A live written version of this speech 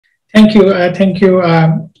Thank you,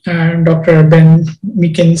 Dr. Ben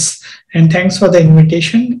Meekins, and thanks for the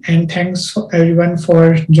invitation, and thanks for everyone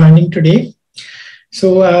for joining today.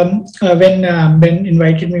 So when Ben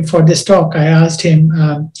invited me for this talk, I asked him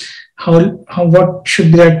what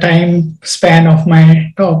should be the time span of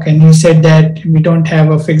my talk, and he said that we don't have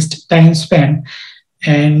a fixed time span.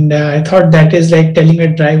 And I thought that is like telling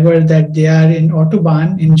a driver that they are in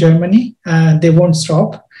Autobahn in Germany, they won't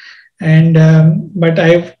stop. And but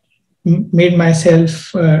I've made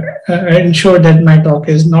myself ensure that my talk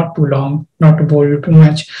is not too long, not to bore you too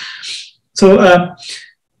much. So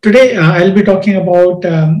today I'll be talking about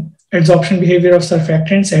adsorption behavior of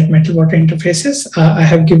surfactants at metal-water interfaces. I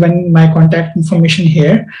have given my contact information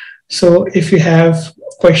here. So if you have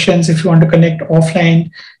questions, if you want to connect offline,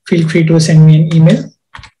 feel free to send me an email.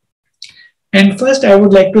 And first, I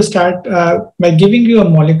would like to start by giving you a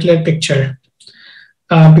molecular picture.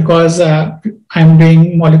 Because I'm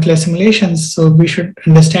doing molecular simulations, so we should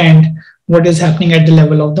understand what is happening at the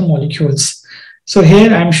level of the molecules. So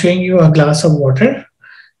here I'm showing you a glass of water,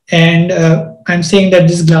 and I'm saying that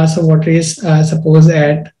this glass of water is suppose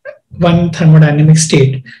at one thermodynamic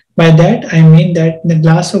state. By that, I mean that the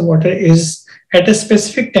glass of water is at a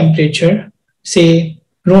specific temperature, say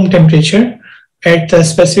room temperature, at a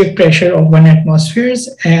specific pressure of 1 atmosphere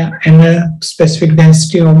and a specific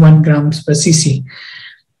density of 1 grams per cc.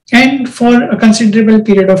 And for a considerable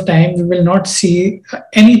period of time, we will not see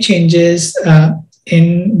any changes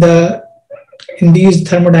in these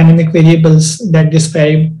thermodynamic variables that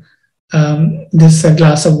describe this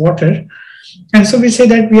glass of water. And so we say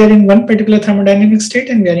that we are in one particular thermodynamic state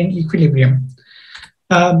and we are in equilibrium.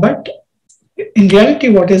 But in reality,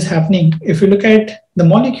 what is happening, if you look at the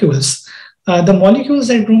molecules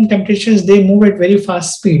at room temperatures, they move at very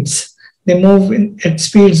fast speeds. They move at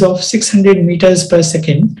speeds of 600 meters per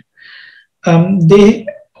second. They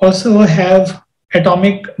also have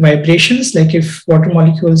atomic vibrations, like if water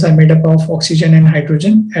molecules are made up of oxygen and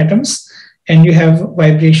hydrogen atoms, and you have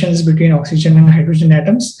vibrations between oxygen and hydrogen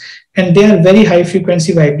atoms, and they are very high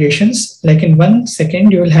frequency vibrations. Like in 1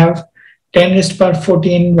 second, you will have 10 raised to the power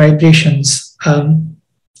 14 vibrations. And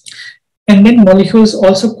then molecules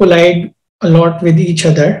also collide a lot with each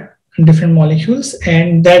other, different molecules,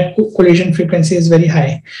 and that collision frequency is very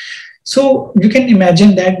high. So you can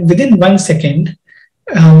imagine that within 1 second,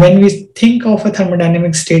 when we think of a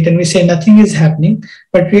thermodynamic state and we say nothing is happening,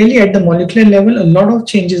 but really at the molecular level, a lot of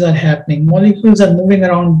changes are happening. Molecules are moving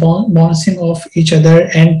around, bouncing off each other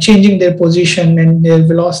and changing their position and their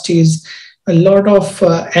velocities. A lot of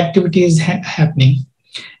activities happening,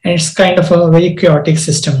 and it's kind of a very chaotic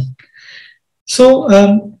system. So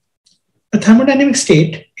a thermodynamic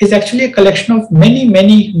state is actually a collection of many,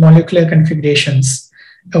 many molecular configurations.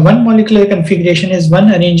 One molecular configuration is one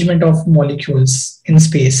arrangement of molecules in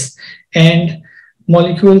space, and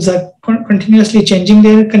molecules are continuously changing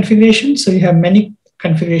their configuration. So you have many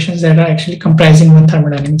configurations that are actually comprising one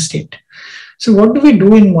thermodynamic state. So what do we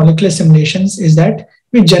do in molecular simulations is that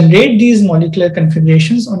we generate these molecular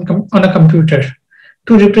configurations on a computer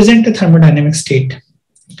to represent a thermodynamic state.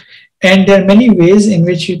 And there are many ways in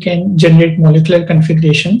which you can generate molecular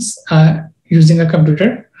configurations using a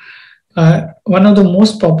computer. One of the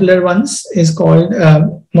most popular ones is called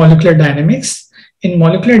molecular dynamics. In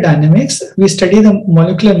molecular dynamics, we study the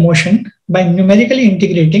molecular motion by numerically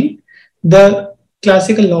integrating the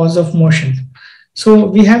classical laws of motion. So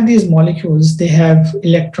we have these molecules, they have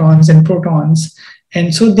electrons and protons,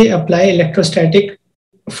 and so they apply electrostatic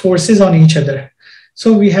forces on each other.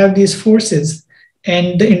 So we have these forces.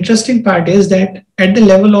 And the interesting part is that at the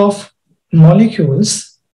level of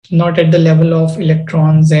molecules, not at the level of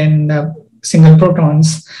electrons and single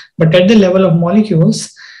protons, but at the level of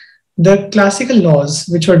molecules, the classical laws,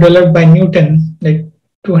 which were developed by Newton like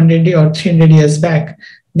 200 or 300 years back,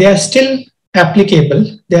 they are still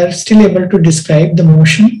applicable. They are still able to describe the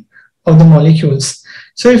motion of the molecules.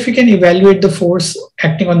 So if you can evaluate the force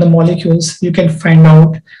acting on the molecules, you can find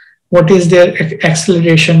out what is their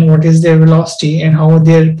acceleration, what is their velocity, and how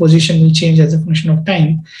their position will change as a function of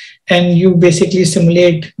time. And you basically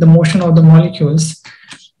simulate the motion of the molecules.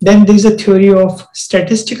 Then there's a theory of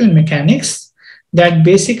statistical mechanics that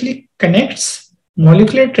basically connects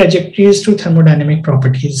molecular trajectories to thermodynamic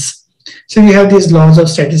properties. So you have these laws of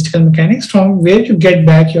statistical mechanics from where you get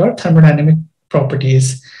back your thermodynamic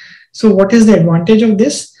properties. So what is the advantage of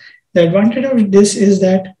this? The advantage of this is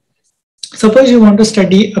that suppose you want to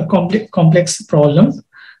study a complex problem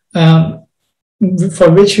for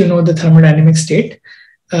which you know the thermodynamic state.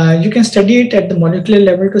 You can study it at the molecular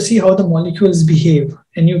level to see how the molecules behave,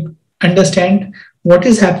 and you understand what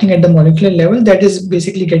is happening at the molecular level that is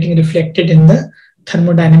basically getting reflected in the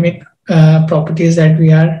thermodynamic properties that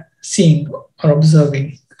we are seeing or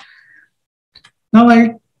observing. Now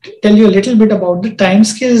I'll tell you a little bit about the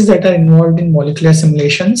timescales that are involved in molecular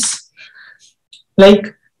simulations.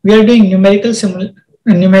 Like we are doing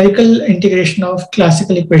numerical integration of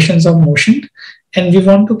classical equations of motion, and we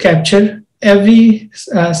want to capture every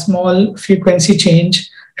small frequency change,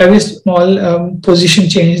 every small position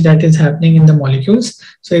change that is happening in the molecules.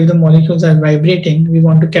 So if the molecules are vibrating, we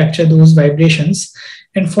want to capture those vibrations.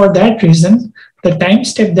 And for that reason, the time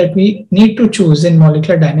step that we need to choose in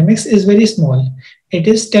molecular dynamics is very small. It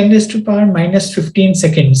is 10 raised to power minus 15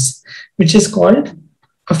 seconds, which is called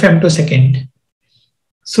a femtosecond.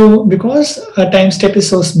 So because a time step is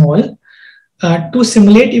so small, to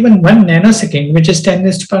simulate even 1 nanosecond, which is 10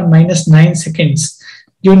 raised to power minus 9 seconds,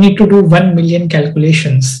 you need to do 1 million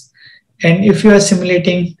calculations. And if you are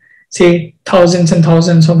simulating, say, thousands and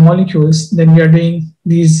thousands of molecules, then you are doing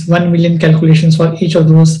these 1 million calculations for each of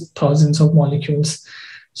those thousands of molecules.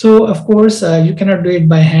 So of course, you cannot do it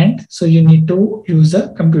by hand. So you need to use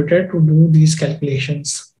a computer to do these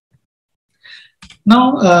calculations.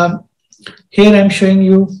 Now, here I'm showing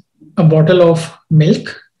you a bottle of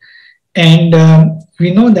milk. And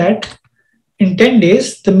we know that in 10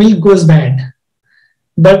 days, the milk goes bad.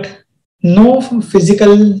 But no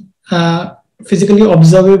physically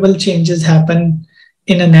observable changes happen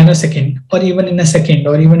in a nanosecond, or even in a second,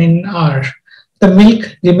 or even in an hour. The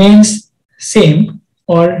milk remains same,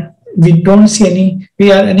 or we don't see any,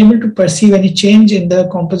 we are unable to perceive any change in the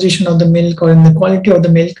composition of the milk or in the quality of the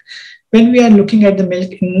milk when we are looking at the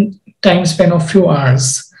milk in time span of few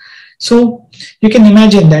hours. So you can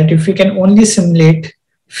imagine that if we can only simulate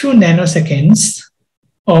few nanoseconds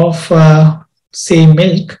of say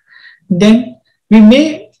milk, then we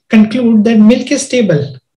may conclude that milk is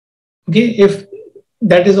stable. Okay, if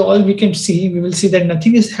that is all we can see, we will see that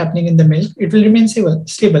nothing is happening in the milk. It will remain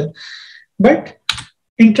stable. But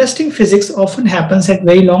interesting physics often happens at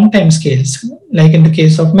very long time scales, like in the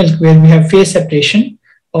case of milk, where we have phase separation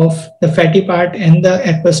of the fatty part and the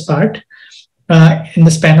aqueous part in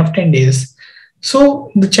the span of 10 days.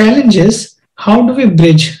 So the challenge is, how do we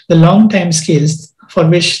bridge the long time scales for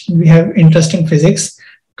which we have interesting physics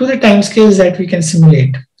to the time scales that we can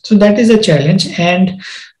simulate? So that is a challenge. And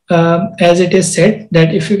as it is said,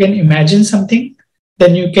 that if you can imagine something,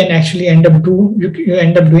 then you can actually end up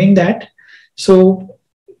doing that. So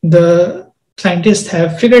the scientists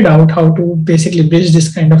have figured out how to basically bridge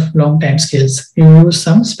this kind of long time scales. You use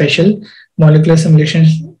some special molecular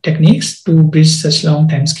simulation techniques to bridge such long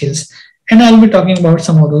time scales. And I'll be talking about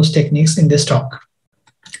some of those techniques in this talk.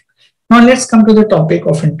 Now let's come to the topic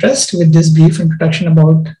of interest with this brief introduction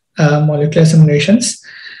about molecular simulations.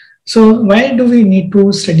 So why do we need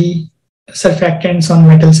to study surfactants on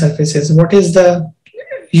metal surfaces? What is the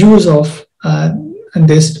use of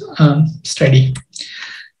this study?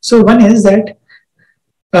 So one is that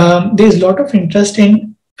there is a lot of interest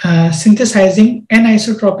in synthesizing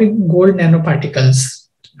anisotropic gold nanoparticles.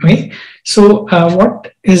 Okay, so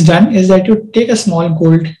what is done is that you take a small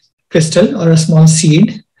gold crystal or a small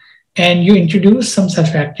seed and you introduce some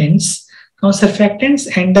surfactants. Now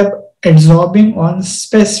surfactants end up adsorbing on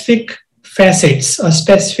specific facets or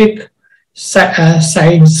specific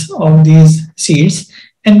sides of these seeds,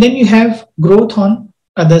 and then you have growth on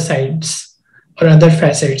other sides or other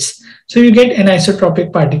facets. So you get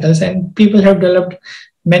anisotropic particles, and people have developed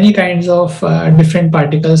many kinds of different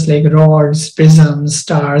particles like rods, prisms,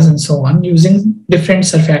 stars, and so on, using different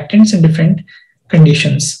surfactants in different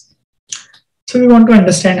conditions. So we want to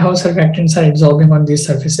understand how surfactants are adsorbing on these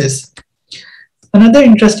surfaces. Another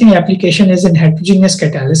interesting application is in heterogeneous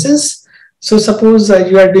catalysis. So suppose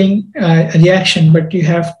you are doing a reaction, but you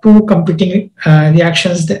have two competing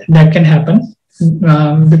reactions that can happen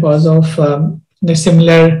because of the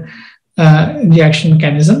similar reaction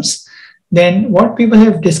mechanisms. Then what people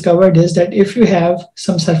have discovered is that if you have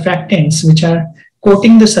some surfactants which are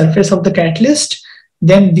coating the surface of the catalyst,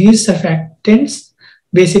 then these surfactants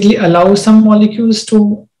basically allow some molecules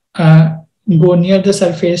to go near the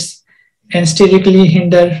surface and sterically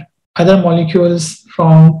hinder other molecules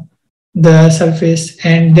from the surface,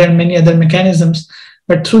 and there are many other mechanisms.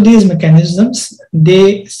 But through these mechanisms,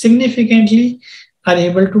 they significantly are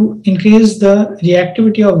able to increase the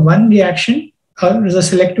reactivity of one reaction or the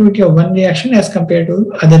selectivity of one reaction as compared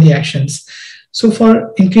to other reactions. So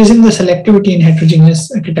for increasing the selectivity in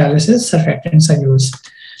heterogeneous catalysis, surfactants are used.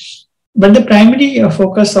 But the primary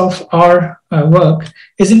focus of our work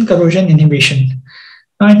is in corrosion inhibition.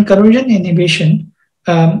 Now in corrosion inhibition,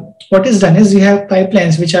 what is done is we have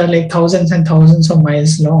pipelines which are like thousands and thousands of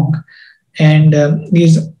miles long. And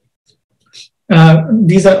these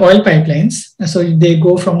these are oil pipelines. So they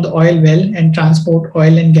go from the oil well and transport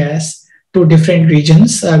oil and gas to different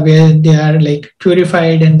regions where they are like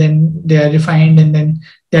purified, and then they are refined, and then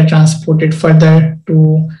they are transported further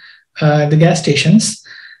to the gas stations.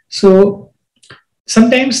 So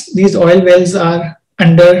sometimes these oil wells are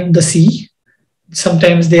under the sea.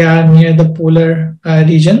 Sometimes they are near the polar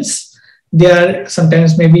regions. They are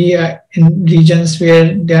sometimes maybe in regions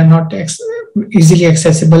where they are not easily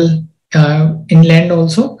accessible inland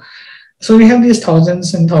also. So we have these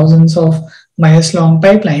thousands and thousands of miles long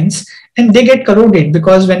pipelines, and they get corroded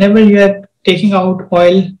because whenever you are taking out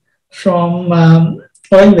oil from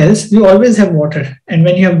oil wells, you always have water. And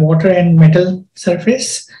when you have water and metal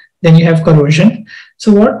surface, then you have corrosion.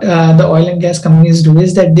 So what the oil and gas companies do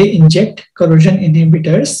is that they inject corrosion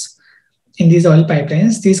inhibitors in these oil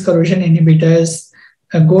pipelines. These corrosion inhibitors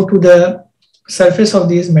go to the surface of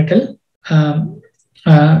these metal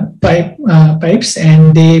pipes,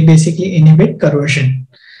 and they basically inhibit corrosion.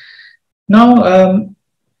 Now,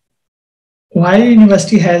 Ohio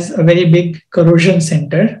University has a very big corrosion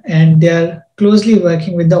center, and they are closely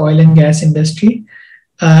working with the oil and gas industry,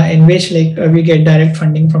 in which we get direct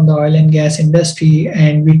funding from the oil and gas industry,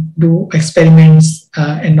 and we do experiments,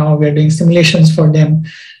 and now we're doing simulations for them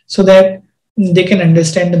so that they can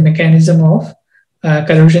understand the mechanism of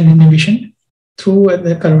corrosion inhibition through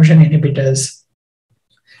the corrosion inhibitors.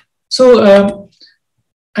 So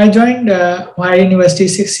I joined Ohio University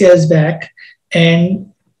 6 years back,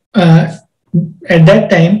 and at that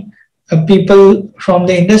time, people from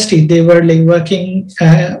the industry, they were working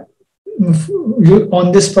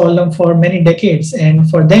on this problem for many decades, and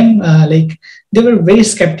for them, they were very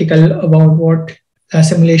skeptical about what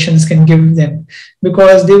simulations can give them,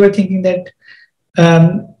 because they were thinking that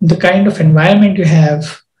the kind of environment you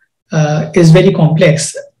have is very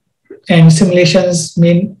complex, and simulations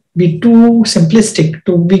may be too simplistic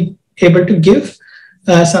to be able to give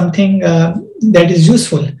something that is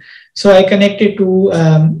useful. So I connected to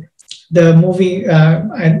the movie,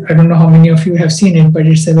 I don't know how many of you have seen it, but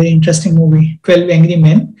it's a very interesting movie, 12 Angry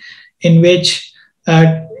Men, in which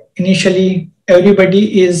initially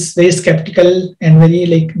everybody is very skeptical and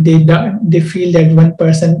very they feel that one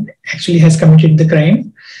person actually has committed the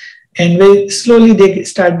crime, and very slowly they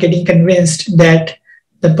start getting convinced that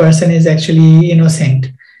the person is actually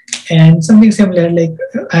innocent. And something similar,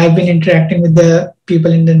 I've been interacting with the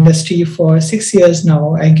people in the industry for 6 years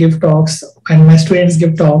now. I give talks, and my students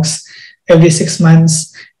give talks every 6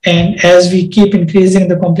 months. And as we keep increasing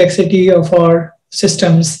the complexity of our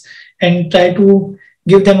systems and try to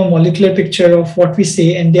give them a molecular picture of what we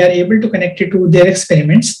say, and they are able to connect it to their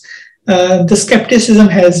experiments, the skepticism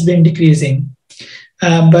has been decreasing.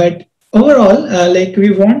 But overall,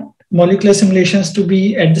 we want molecular simulations to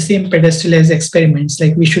be at the same pedestal as experiments.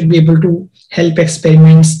 We should be able to help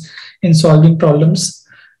experiments in solving problems,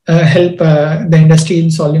 help the industry in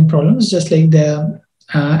solving problems, just like the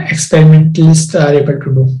experimentalists are able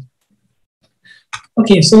to do.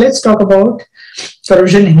 Okay, so let's talk about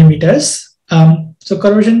corrosion inhibitors. So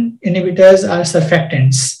corrosion inhibitors are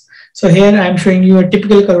surfactants. So here I'm showing you a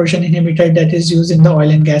typical corrosion inhibitor that is used in the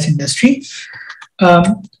oil and gas industry.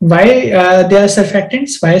 Why they are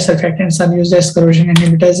surfactants? Why surfactants are used as corrosion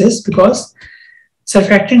inhibitors is because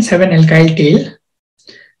surfactants have an alkyl tail.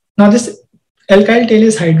 Now this alkyl tail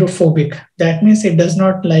is hydrophobic. That means it does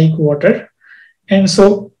not like water. And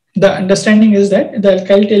so the understanding is that the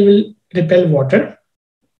alkyl tail will repel water.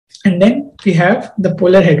 And then we have the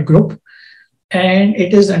polar head group. And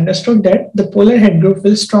it is understood that the polar head group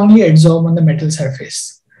will strongly adsorb on the metal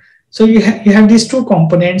surface. So you have these two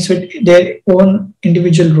components with their own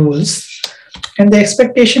individual roles. And the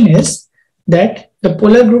expectation is that the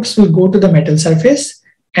polar groups will go to the metal surface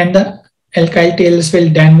and the alkyl tails will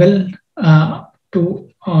dangle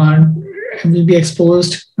will be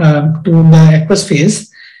exposed to the aqueous phase.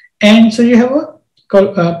 And so you have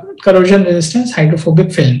a corrosion resistance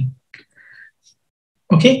hydrophobic film.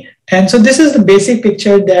 Okay. And so this is the basic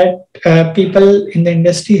picture that people in the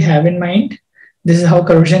industry have in mind. This is how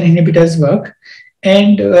corrosion inhibitors work.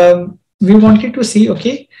 And we wanted to see,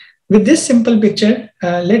 okay, with this simple picture,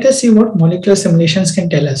 let us see what molecular simulations can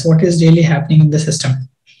tell us, what is really happening in the system.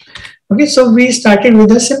 Okay, so we started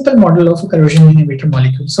with a simple model of a corrosion inhibitor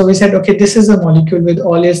molecule. So we said, okay, this is a molecule with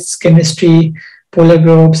all its chemistry, polar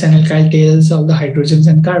groups and alkyl tails, all the hydrogens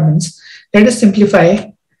and carbons. Let us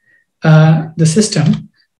simplify the system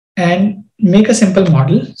and make a simple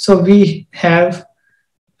model. So we have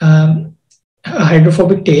a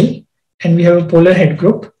hydrophobic tail and we have a polar head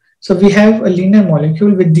group. So we have a linear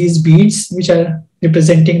molecule with these beads, which are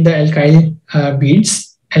representing the alkyl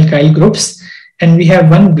beads, alkyl groups. and we have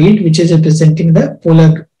one bead which is representing the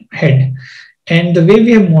polar head. And the way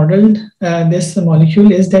we have modeled this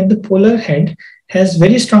molecule is that the polar head has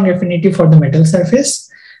very strong affinity for the metal surface,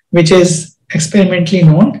 which is experimentally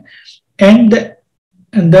known. And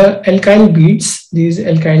the alkyl beads, these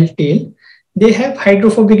alkyl tail, they have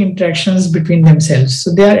hydrophobic interactions between themselves.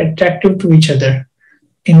 So they are attractive to each other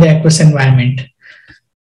in the aqueous environment.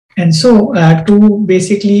 And so to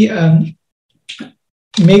basically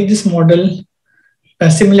make this model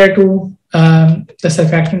similar to the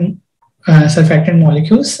surfactant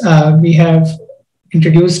molecules, we have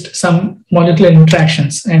introduced some molecular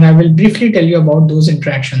interactions, and I will briefly tell you about those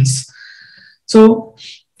interactions. So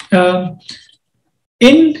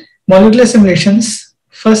in molecular simulations,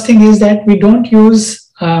 first thing is that we don't use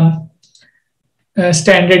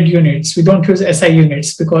standard units. We don't use SI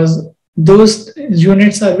units because those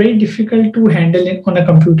units are very difficult to handle on a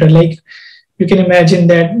computer. Like, you can imagine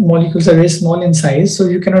that molecules are very small in size, so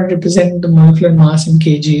you cannot represent the molecular mass in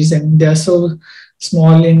kgs, and they are so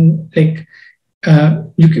small in like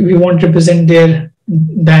we won't represent their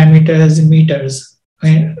diameters in meters.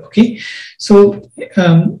 Right? Okay, so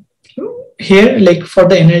here, like for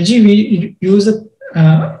the energy, we use a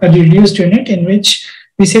reduced unit in which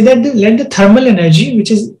we say that let the thermal energy,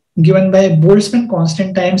 which is given by Boltzmann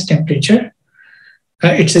constant times temperature,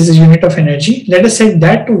 it is a unit of energy. Let us set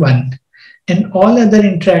that to 1, and all other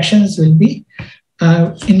interactions will be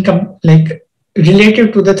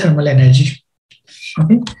relative to the thermal energy.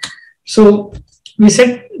 Okay, so we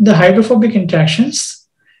set the hydrophobic interactions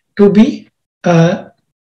to be a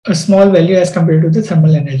small value as compared to the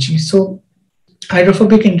thermal energy. So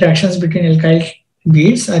hydrophobic interactions between alkyl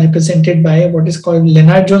beads are represented by what is called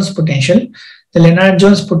Lennard-Jones potential. The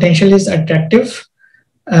Lennard-Jones potential is attractive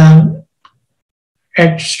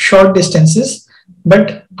at short distances,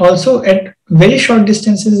 but also at very short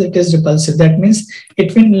distances it is repulsive. That means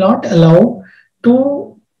it will not allow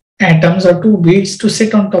two atoms or two beads to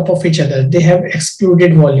sit on top of each other. They have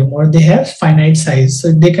excluded volume or they have finite size,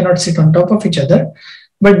 so they cannot sit on top of each other.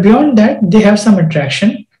 But beyond that, they have some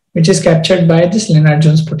attraction which is captured by this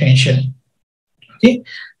Lennard-Jones potential. Okay,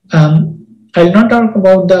 I'll not talk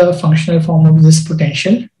about the functional form of this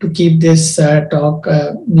potential to keep this talk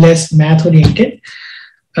less math oriented.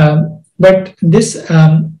 But this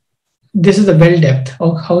is the well depth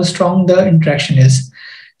of how strong the interaction is.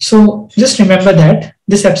 So just remember that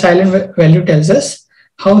this epsilon value tells us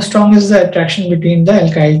how strong is the attraction between the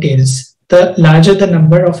alkyl tails. The larger the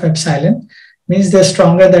number of epsilon means the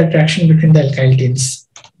stronger the attraction between the alkyl tails.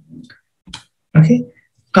 Okay.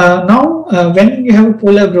 Now, when you have a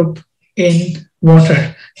polar group in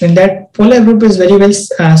water, when that polar group is very well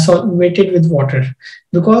solvated with water,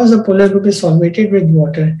 because the polar group is solvated with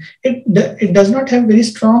water, it does not have very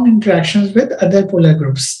strong interactions with other polar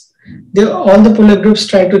groups. All the polar groups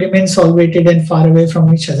try to remain solvated and far away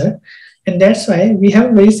from each other. And that's why we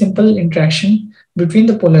have a very simple interaction between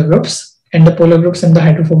the polar groups and the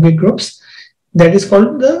hydrophobic groups. That is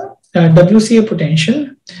called the WCA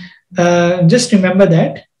potential. Just remember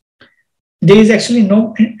that there is actually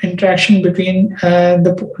no interaction between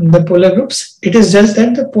the polar groups. It is just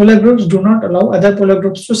that the polar groups do not allow other polar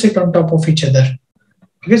groups to sit on top of each other.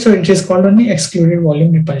 Okay, so it is called only excluded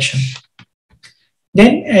volume repulsion.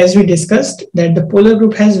 Then, as we discussed, that the polar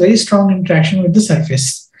group has very strong interaction with the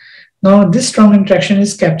surface. Now, this strong interaction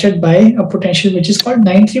is captured by a potential which is called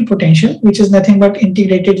 9-3 potential, which is nothing but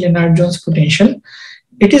integrated Lennard-Jones potential.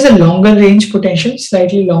 It is a longer range potential,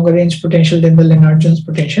 slightly longer range potential than the Lennard-Jones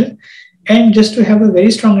potential. And just to have a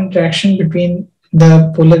very strong interaction between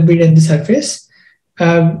the polar bead and the surface,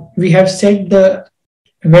 we have set the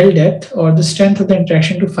well depth or the strength of the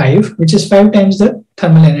interaction to 5, which is 5 times the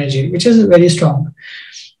thermal energy, which is very strong.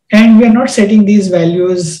 And we are not setting these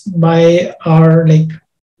values by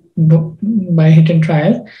hit and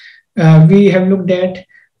trial. We have looked at,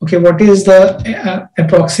 okay, what is the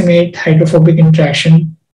approximate hydrophobic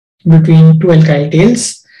interaction between two alkyl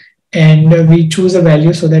tails, and we choose a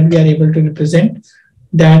value so that we are able to represent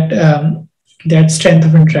that that strength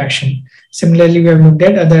of interaction. Similarly, we have looked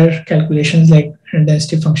at other calculations like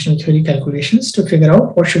density functional theory calculations to figure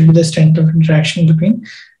out what should be the strength of interaction between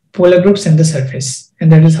polar groups and the surface,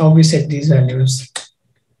 and that is how we set these values.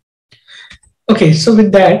 Okay, so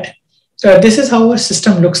with that, this is how our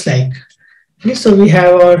system looks like. Okay, so we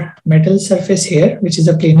have our metal surface here, which is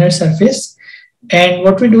a planar surface, and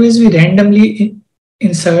what we do is we randomly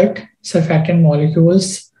insert surfactant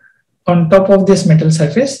molecules on top of this metal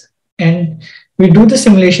surface, and we do the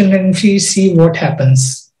simulation and we see what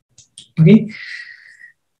happens. Okay.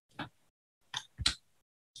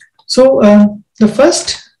 So the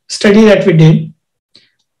first study that we did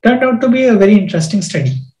turned out to be a very interesting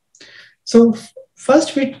study. So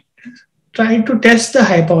first we tried to test the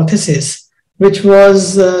hypothesis, which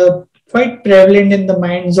was quite prevalent in the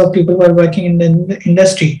minds of people who are working in the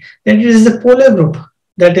industry, that it is the polar group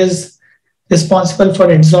that is responsible for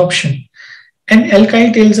adsorption, and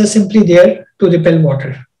alkyl tails are simply there to repel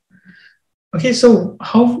water. Okay, so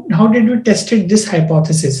how did we tested this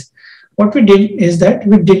hypothesis? What we did is that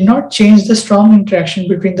we did not change the strong interaction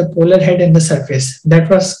between the polar head and the surface. That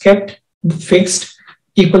was kept fixed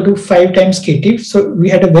equal to 5 times kT. So we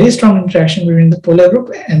had a very strong interaction between the polar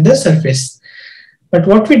group and the surface. But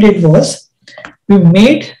what we did was we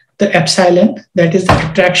made the epsilon, that is the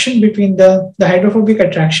attraction between the hydrophobic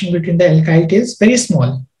attraction between the alkyl tails, very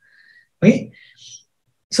small. Okay.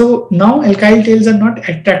 So now alkyl tails are not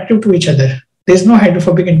attractive to each other. There is no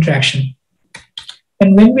hydrophobic interaction.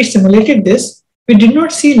 And when we simulated this, we did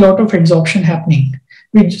not see a lot of adsorption happening.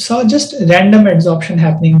 We saw just random adsorption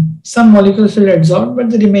happening. Some molecules will adsorb, but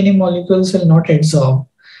the remaining molecules will not adsorb.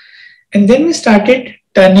 And then we started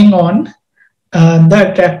turning on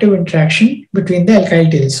the attractive interaction between the alkyl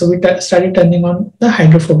tails. So we started turning on the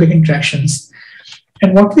hydrophobic interactions.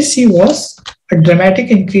 And what we see was a dramatic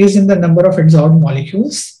increase in the number of adsorbed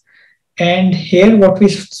molecules. And here what we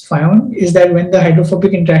found is that when the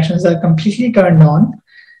hydrophobic interactions are completely turned on,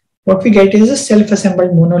 what we get is a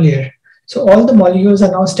self-assembled monolayer. So all the molecules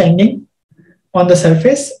are now standing on the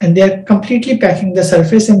surface and they are completely packing the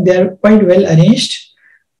surface and they are quite well arranged.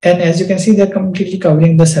 And as you can see, they're completely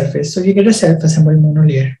covering the surface. So you get a self-assembled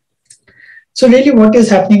monolayer. So really what is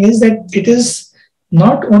happening is that it is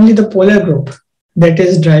not only the polar group that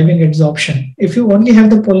is driving adsorption. If you only have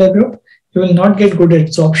the polar group, you will not get good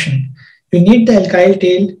adsorption. You need the alkyl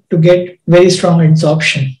tail to get very strong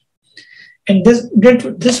adsorption. And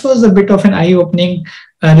this was a bit of an eye-opening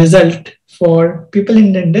result for people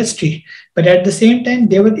in the industry. But at the same time,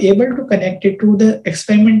 they were able to connect it to the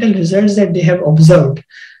experimental results that they have observed.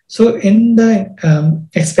 So in the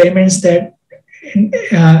experiments that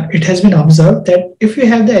it has been observed that if you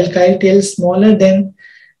have the alkyl tail smaller than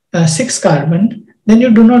 6 carbon, then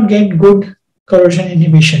you do not get good corrosion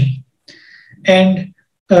inhibition. And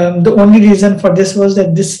the only reason for this was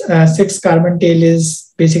that this 6 carbon tail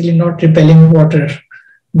is basically not repelling water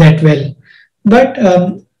that well. But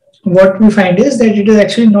what we find is that it is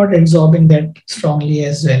actually not absorbing that strongly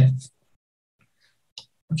as well.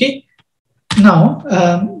 Okay. Now,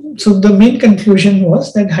 so the main conclusion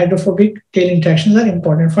was that hydrophobic tail interactions are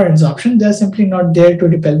important for adsorption. They are simply not there to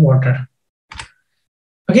repel water.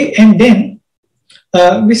 Okay. And then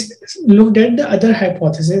we looked at the other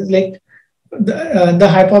hypothesis, like the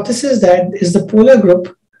hypothesis that is the polar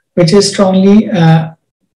group, which is strongly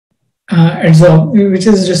which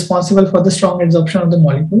is responsible for the strong adsorption of the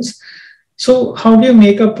molecules. So how do you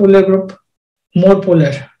make a polar group more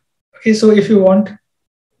polar? Okay, so if you want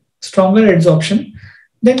stronger adsorption,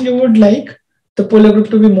 then you would like the polar group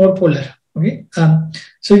to be more polar. Okay,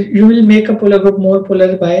 so you will make a polar group more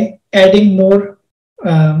polar by adding more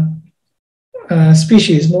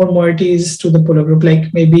species, more moieties to the polar group,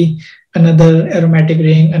 like maybe another aromatic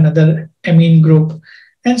ring, another amine group.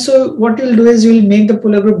 And so what you'll do is you'll make the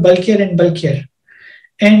polar group bulkier and bulkier.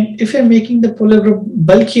 And if you're making the polar group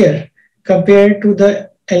bulkier compared to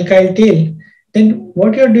the alkyl tail, then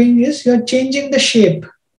what you're doing is you're changing the shape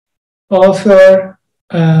of your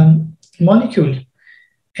molecule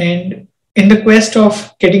and in the quest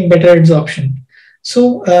of getting better adsorption.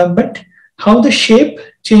 So, but how the shape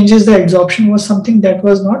changes the adsorption was something that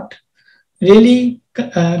was not really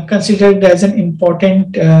considered as an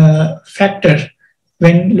important factor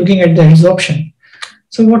when looking at the adsorption.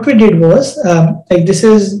 So what we did was, like this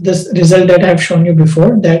is this result that I have shown you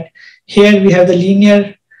before, that here we have the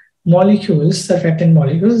linear molecules, surfactant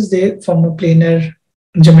molecules, they form a planar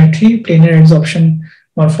geometry, planar adsorption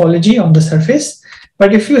morphology on the surface.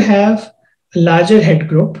 But if you have a larger head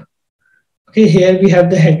group, okay, here we have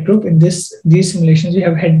the head group. In these simulations, we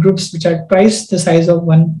have head groups which are twice the size of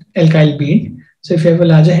one alkyl bead. So if you have a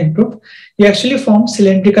larger head group, you actually form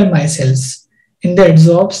cylindrical micelles in the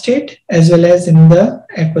adsorbed state as well as in the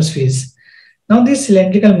aqueous phase. Now these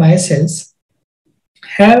cylindrical micelles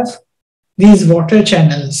have these water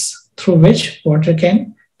channels through which water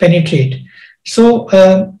can penetrate. So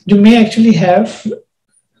you may actually have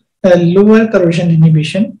a lower corrosion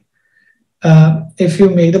inhibition if you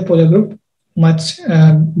make the polar group much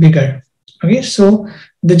bigger. Okay, so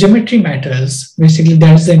the geometry matters. Basically,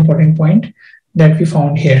 that's the important point that we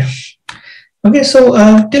found here. Okay, so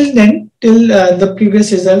till the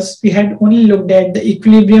previous results, we had only looked at the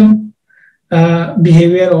equilibrium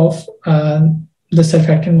behavior of the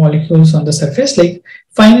surfactant molecules on the surface, like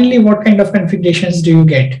finally what kind of configurations do you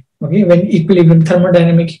get, okay, when equilibrium,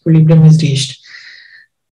 thermodynamic equilibrium is reached.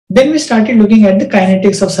 Then we started looking at the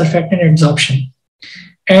kinetics of surfactant adsorption.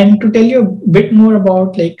 And to tell you a bit more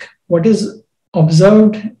about like what is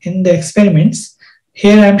observed in the experiments,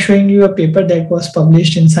 here I'm showing you a paper that was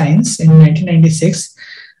published in Science in 1996.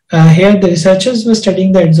 Here the researchers were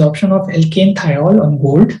studying the adsorption of alkane thiol on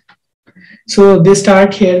gold. So they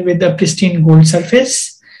start here with a pristine gold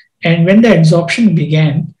surface, and when the adsorption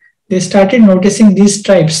began, they started noticing these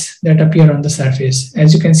stripes that appear on the surface.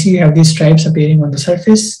 As you can see, you have these stripes appearing on the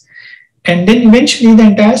surface, and then eventually the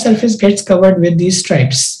entire surface gets covered with these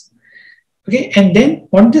stripes. Okay, and then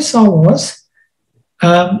what they saw was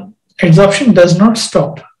adsorption does not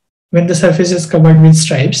stop when the surface is covered with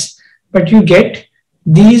stripes, but you get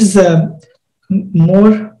these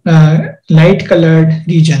more light colored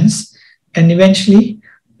regions, and eventually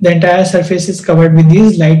the entire surface is covered with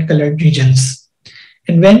these light colored regions.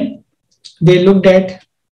 And when they looked at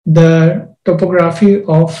the topography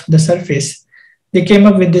of the surface, they came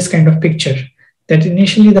up with this kind of picture that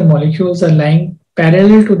initially the molecules are lying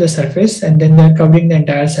parallel to the surface, and then they're covering the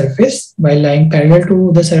entire surface by lying parallel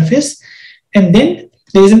to the surface. And then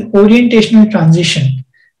there is an orientational transition.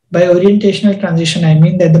 By orientational transition, I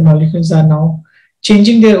mean that the molecules are now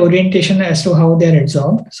changing their orientation as to how they are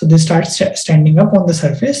adsorbed. So they start standing up on the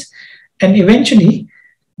surface, and eventually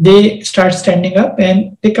they start standing up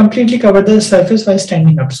and they completely cover the surface while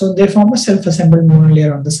standing up. So they form a self-assembled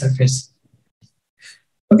monolayer on the surface.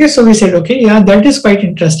 Okay, so we said, okay, yeah, that is quite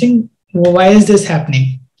interesting. Why is this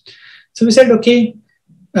happening? So we said, okay,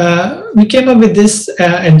 we came up with this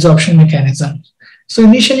adsorption mechanism. So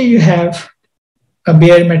initially you have a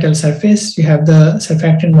bare metal surface, you have the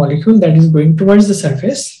surfactant molecule that is going towards the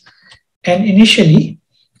surface, and initially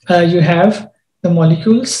you have the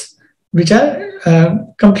molecules which are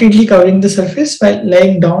completely covering the surface while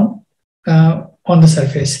lying down on the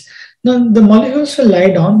surface. Now the molecules will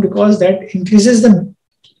lie down because that increases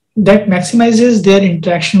that maximizes their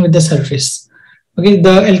interaction with the surface. Okay, the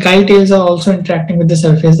alkyl tails are also interacting with the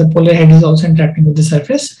surface, the polar head is also interacting with the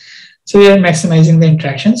surface, so we are maximizing the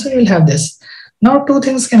interaction. So you will have this. Now two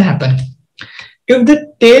things can happen. If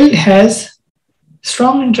the tail has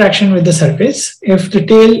strong interaction with the surface, if the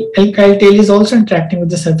alkyl tail is also interacting with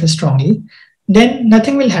the surface strongly, then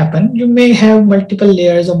nothing will happen. You may have multiple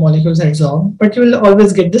layers of molecules adsorbed, but you will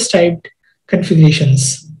always get the striped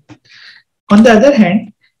configurations. On the other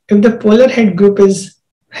hand, if the polar head group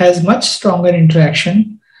has much stronger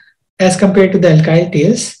interaction as compared to the alkyl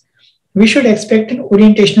tails, we should expect an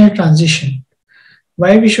orientational transition.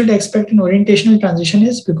 Why we should expect an orientational transition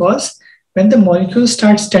is because when the molecules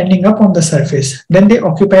start standing up on the surface, then they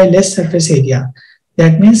occupy less surface area.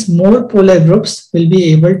 That means more polar groups will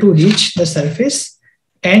be able to reach the surface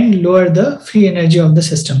and lower the free energy of the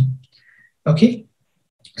system. Okay,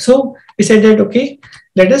 so we said that, okay,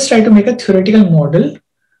 let us try to make a theoretical model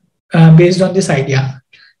based on this idea.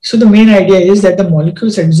 So the main idea is that the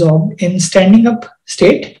molecules adsorbed in standing up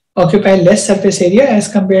state occupy less surface area as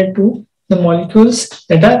compared to the molecules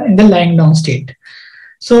that are in the lying down state.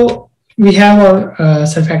 So we have our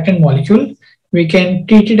surfactant molecule. We can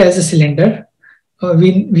treat it as a cylinder.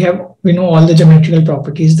 We know all the geometrical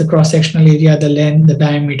properties, the cross-sectional area, the length, the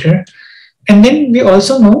diameter. And then we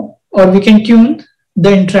also know, or we can tune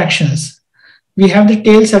the interactions. We have the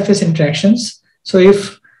tail surface interactions. So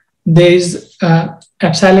if there is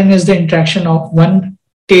epsilon is the interaction of one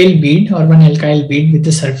tail bead or one alkyl bead with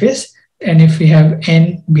the surface, and if we have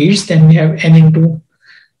n beads, then we have n into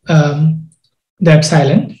the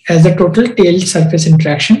epsilon as the total tail surface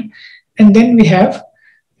interaction. And then we have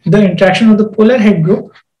the interaction of the polar head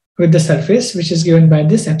group with the surface, which is given by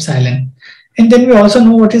this epsilon. And then we also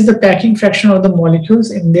know what is the packing fraction of the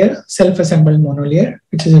molecules in their self-assembled monolayer,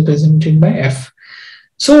 which is represented by F.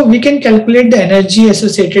 So we can calculate the energy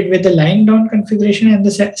associated with the lying down configuration and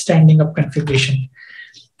the standing up configuration.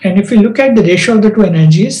 And if we look at the ratio of the two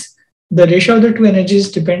energies, the ratio of the two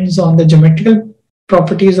energies depends on the geometrical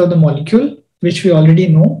properties of the molecule, which we already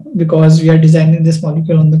know because we are designing this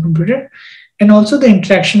molecule on the computer, and also the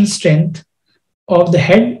interaction strength of the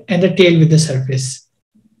head and the tail with the surface.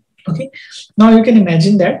 Okay. Now you can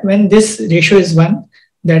imagine that when this ratio is 1,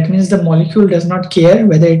 that means the molecule does not care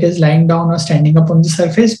whether it is lying down or standing up on the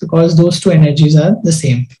surface because those two energies are the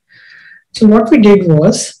same. So what we did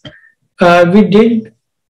was we did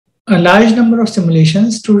a large number of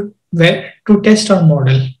simulations to test our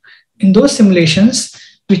model. In those simulations,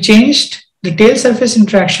 we changed the tail surface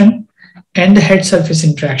interaction and the head surface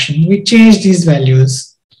interaction. We changed these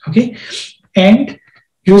values. Okay. And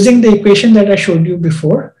using the equation that I showed you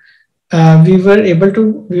before, we will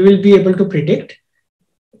be able to predict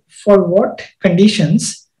for what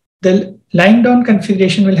conditions the lying down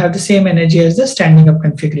configuration will have the same energy as the standing up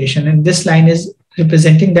configuration. And this line is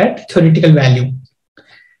representing that theoretical value.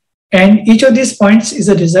 And each of these points is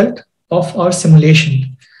a result of our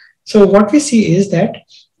simulation. So what we see is that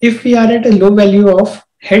if we are at a low value of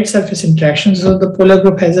head surface interaction, so the polar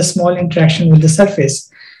group has a small interaction with the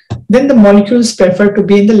surface, then the molecules prefer to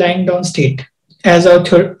be in the lying down state, as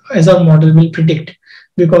our model will predict,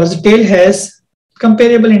 because the tail has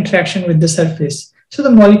comparable interaction with the surface. So the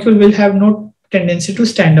molecule will have no tendency to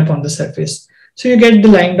stand up on the surface. So you get the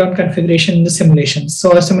lying down configuration in the simulations.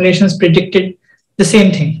 So our simulations predicted the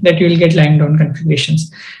same thing, that you will get lying down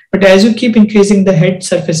configurations. But as you keep increasing the head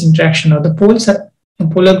surface interaction or the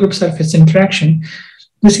polar group surface interaction,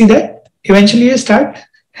 you see that eventually you start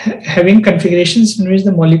having configurations in which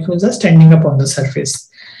the molecules are standing up on the surface.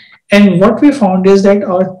 And what we found is that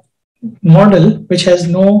our model, which has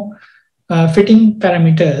no fitting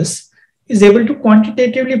parameters, is able to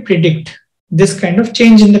quantitatively predict this kind of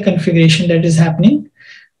change in the configuration that is happening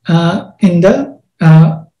in the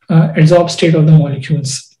adsorbed state of the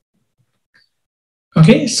molecules.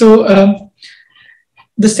 Okay, so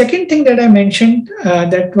the second thing that I mentioned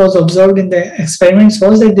that was observed in the experiments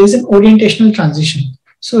was that there is an orientational transition.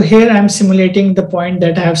 So here I'm simulating the point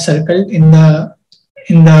that I have circled in the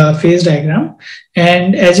phase diagram,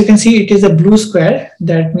 and as you can see, it is a blue square.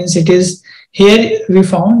 That means it is here we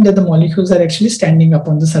found that the molecules are actually standing up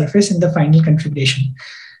on the surface in the final configuration.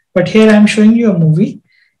 But here I'm showing you a movie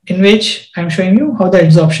in which I'm showing you how the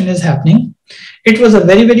adsorption is happening. It was a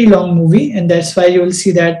very, very long movie, and that's why you will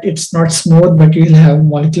see that it's not smooth, but you will have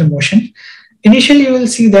molecular motion. Initially, you will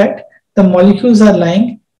see that the molecules are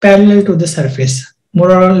lying parallel to the surface.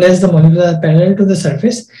 More or less, the molecules are parallel to the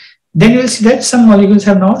surface. Then you will see that some molecules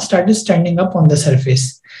have now started standing up on the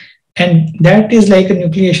surface. And that is like a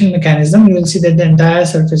nucleation mechanism. You will see that the entire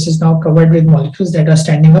surface is now covered with molecules that are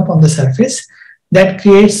standing up on the surface. That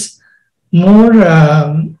creates more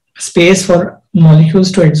space for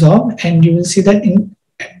molecules to adsorb, and you will see that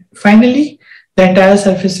finally the entire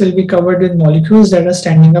surface will be covered with molecules that are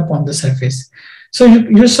standing up on the surface. So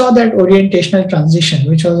you saw that orientational transition,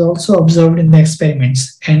 which was also observed in the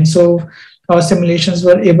experiments, and so our simulations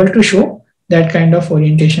were able to show that kind of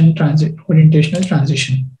orientational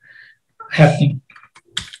transition happening.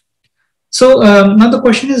 So now the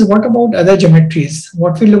question is, what about other geometries?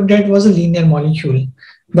 What we looked at was a linear molecule.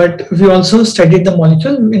 But we also studied the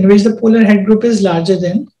molecule in which the polar head group is larger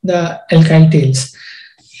than the alkyl tails.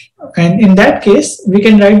 And in that case, we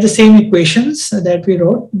can write the same equations that we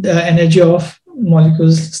wrote: the energy of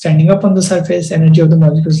molecules standing up on the surface, energy of the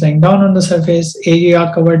molecules lying down on the surface, area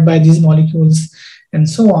covered by these molecules, and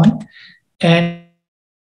so on. And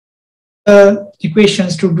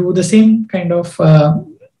equations to do the same kind of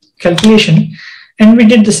calculation. And we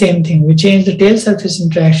did the same thing. We changed the tail surface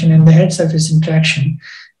interaction and the head surface interaction,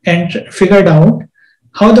 and figured out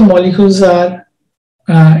how the molecules are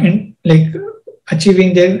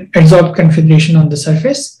achieving their adsorbed configuration on the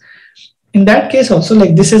surface. In that case also,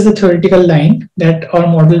 like, this is the theoretical line that our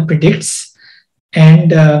model predicts.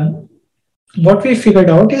 And what we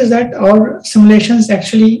figured out is that our simulations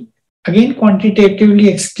actually, again, quantitatively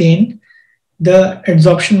explain the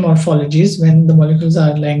adsorption morphologies when the molecules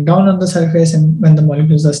are lying down on the surface and when the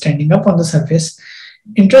molecules are standing up on the surface.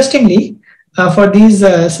 Interestingly, for these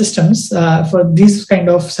systems, for these kind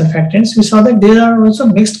of surfactants, we saw that there are also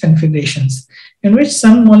mixed configurations in which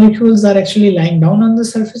some molecules are actually lying down on the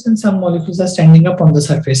surface and some molecules are standing up on the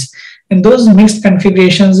surface. And those mixed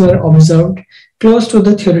configurations were observed close to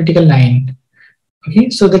the theoretical line.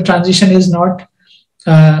 Okay, so the transition is not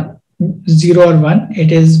 0 or 1.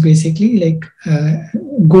 It is basically like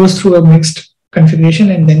goes through a mixed configuration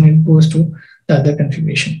and then it goes to the other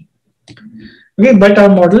configuration. Okay, but our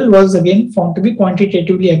model was again found to be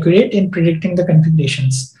quantitatively accurate in predicting the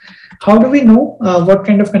configurations. How do we know what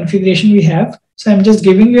kind of configuration we have? So I'm just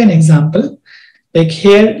giving you an example. Like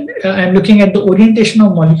here, I'm looking at the orientation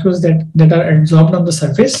of molecules that are adsorbed on the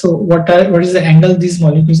surface. So what is the angle these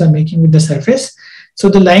molecules are making with the surface? So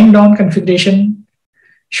the lying down configuration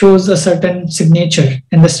shows a certain signature,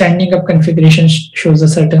 and the standing up configuration shows a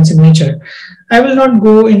certain signature. I will not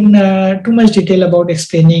go in too much detail about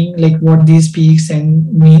explaining like what these peaks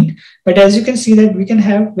and mean, but as you can see that we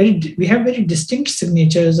have very distinct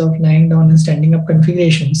signatures of lying down and standing up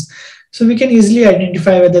configurations. So we can easily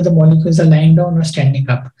identify whether the molecules are lying down or standing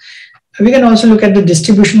up. We can also look at the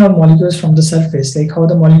distribution of molecules from the surface, like how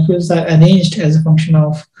the molecules are arranged as a function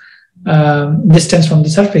of distance from the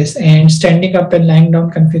surface, and standing up and lying down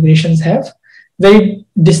configurations have very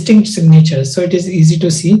distinct signatures. So it is easy to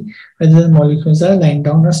see whether the molecules are lying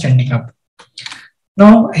down or standing up.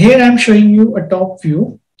 Now here I'm showing you a top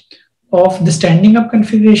view of the standing up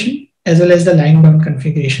configuration as well as the lying down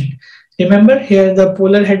configuration. Remember here the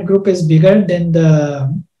polar head group is bigger than the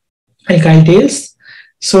alkyl tails.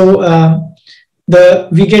 So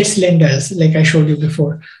we get cylinders like I showed you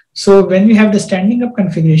before. So when we have the standing up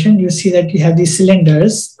configuration, you see that you have these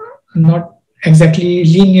cylinders, not exactly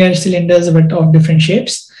linear cylinders, but of different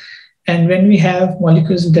shapes. And when we have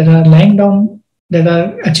molecules that are lying down, that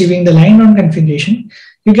are achieving the lying down configuration,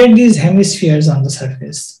 you get these hemispheres on the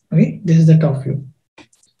surface. Okay, this is the top view.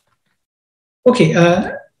 Okay,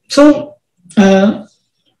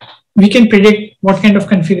 we can predict what kind of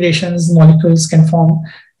configurations molecules can form.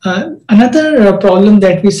 Another problem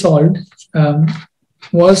that we solved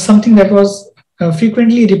was something that was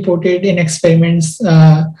frequently reported in experiments,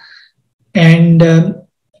 and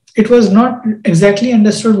it was not exactly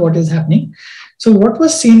understood what is happening. So what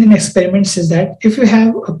was seen in experiments is that if you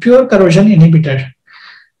have a pure corrosion inhibitor,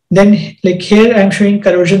 then like here I'm showing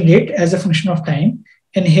corrosion rate as a function of time,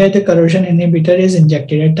 and here the corrosion inhibitor is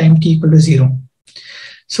injected at time t equal to 0.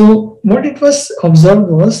 So what it was observed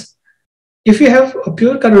was, if you have a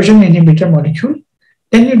pure corrosion inhibitor molecule,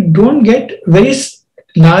 then you don't get very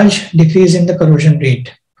large decrease in the corrosion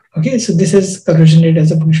rate. Okay, so this is corrosion rate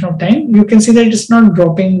as a function of time. You can see that it's not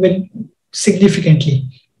dropping very significantly.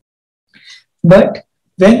 But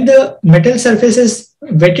when the metal surface is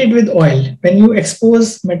wetted with oil, when you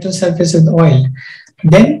expose metal surface with oil,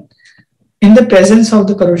 then in the presence of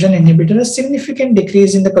the corrosion inhibitor, a significant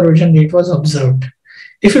decrease in the corrosion rate was observed.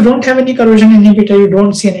 If you don't have any corrosion inhibitor, you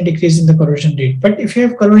don't see any decrease in the corrosion rate. But if you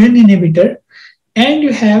have corrosion inhibitor and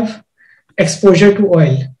you have exposure to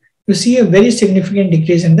oil, you see a very significant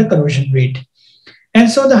decrease in the corrosion rate. And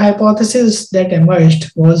so the hypothesis that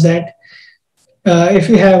emerged was that if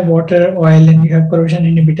you have water, oil, and you have corrosion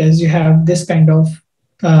inhibitors, you have this kind of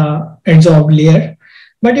adsorbed layer.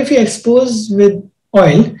 But if you expose with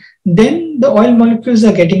oil, then the oil molecules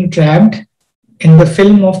are getting trapped in the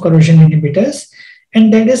film of corrosion inhibitors,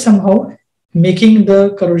 and that is somehow making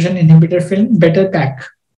the corrosion inhibitor film better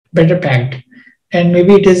packed, and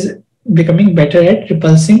maybe it is becoming better at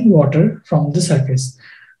repulsing water from the surface.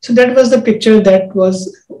 So that was the picture that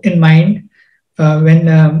was in mind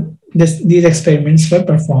when these experiments were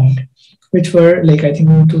performed, which were like I think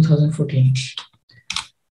in 2014.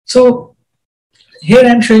 So here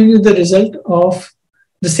I'm showing you the result of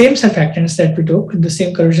the same surfactants that we took, the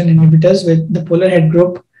same corrosion inhibitors with the polar head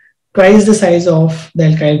group twice the size of the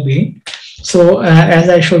alkyl bead. So as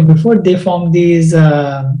I showed before, they form these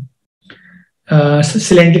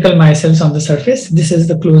cylindrical micelles on the surface. This is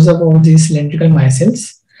the close-up of these cylindrical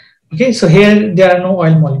micelles. Okay, so here there are no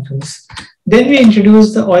oil molecules. Then we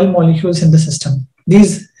introduce the oil molecules in the system.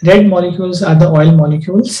 These red molecules are the oil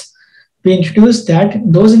molecules. We introduce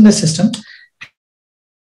those in the system.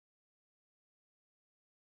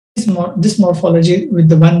 This morphology with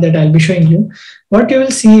the one that I'll be showing you, what you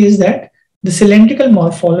will see is that the cylindrical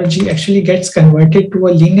morphology actually gets converted to a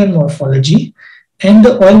linear morphology, and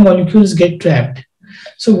the oil molecules get trapped.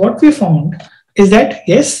 So what we found is that,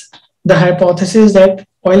 yes, the hypothesis that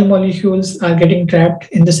oil molecules are getting trapped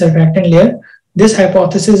in the surfactant layer, this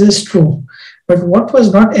hypothesis is true. But what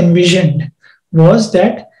was not envisioned was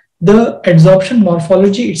that the adsorption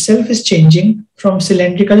morphology itself is changing from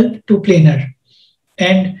cylindrical to planar.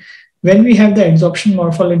 And when we have the adsorption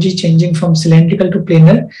morphology changing from cylindrical to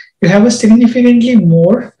planar, you have a significantly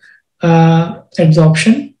more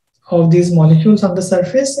adsorption of these molecules on the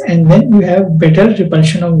surface, and then you have better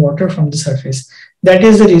repulsion of water from the surface. That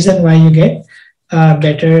is the reason why you get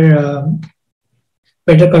better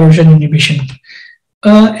corrosion inhibition.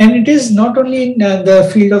 And it is not only in the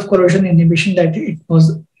field of corrosion inhibition that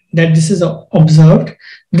this is observed.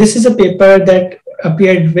 This is a paper that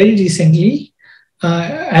appeared very recently.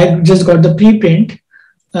 I just got the preprint.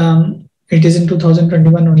 It is in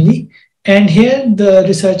 2021 only. And here the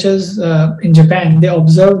researchers in Japan, they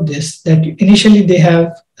observed this, that initially they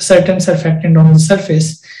have a certain surfactant on the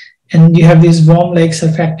surface, and you have these worm-like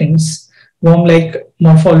surfactants, worm-like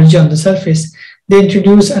morphology on the surface. They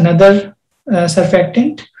introduce another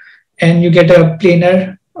surfactant, and you get a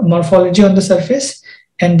planar morphology on the surface,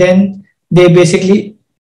 and then they basically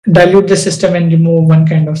dilute the system and remove one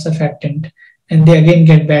kind of surfactant, and they again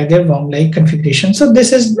get back their worm-like configuration. So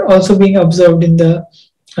this is also being observed in the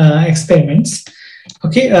experiments.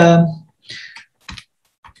 Okay,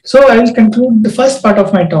 so I will conclude the first part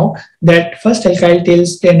of my talk that first alkyl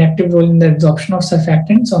tails play an active role in the adsorption of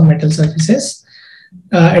surfactants on metal surfaces.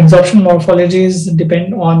 Adsorption morphologies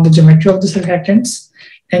depend on the geometry of the surfactants,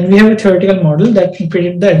 And we have a theoretical model that can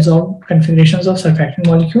predict the adsorbed configurations of surfactant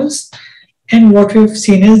molecules. And what we've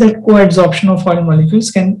seen is that co-adsorption of oil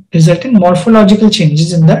molecules can result in morphological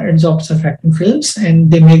changes in the adsorbed surfactant films,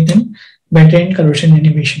 and they make them better in corrosion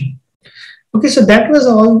inhibition. Okay, so that was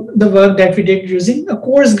all the work that we did using a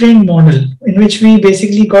coarse-grained model in which we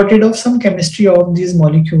basically got rid of some chemistry of these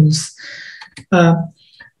molecules.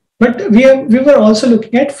 But we were also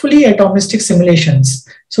looking at fully atomistic simulations.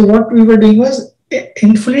 So what we were doing was,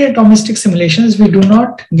 in fully atomistic simulations, we do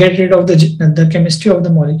not get rid of the chemistry of the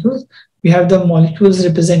molecules. We have the molecules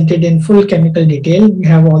represented in full chemical detail. We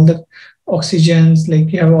have all the oxygens,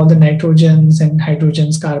 like you have all the nitrogens and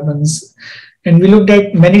hydrogens, carbons. And we looked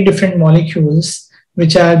at many different molecules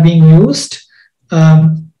which are being used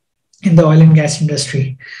in the oil and gas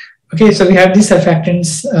industry. Okay, so we have these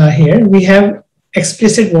surfactants here. We have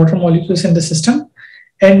explicit water molecules in the system,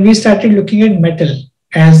 and we started looking at metal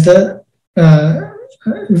as the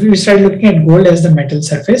we started looking at gold as the metal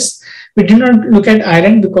surface. We did not look at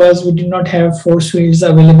iron because we did not have force fields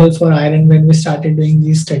available for iron when we started doing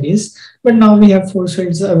these studies, but now we have force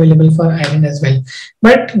fields available for iron as well.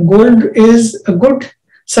 But gold is a good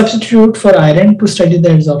substitute for iron to study the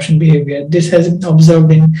adsorption behavior. This has been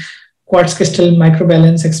observed in quartz crystal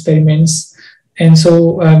microbalance experiments. And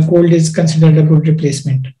so gold is considered a good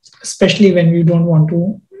replacement, especially when we don't want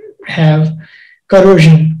to have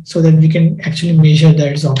corrosion, so that we can actually measure the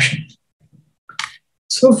adsorption.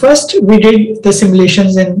 So first we did the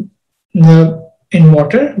simulations in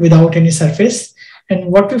water without any surface.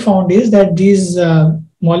 And what we found is that these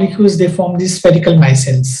molecules, they form these spherical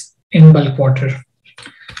micelles in bulk water.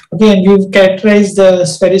 Okay, and we've characterized the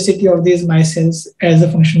sphericity of these micelles as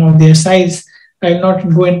a function of their size. I will not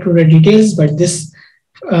go into the details, but this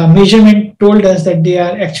measurement told us that they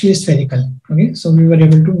are actually spherical. Okay, so we were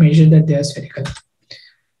able to measure that they are spherical.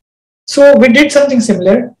 So we did something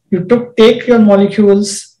similar. You take your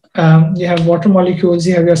molecules, you have water molecules,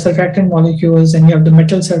 you have your surfactant molecules, and you have the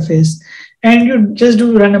metal surface, and you just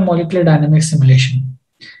run a molecular dynamics simulation,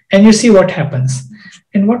 and you see what happens.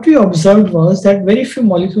 And what we observed was that very few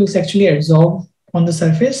molecules actually adsorb on the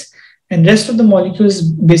surface, and rest of the molecules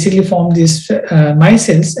basically form these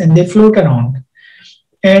micelles, and they float around.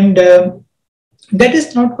 And that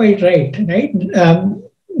is not quite right?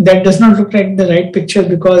 That does not look like the right picture,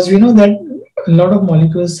 because we know that a lot of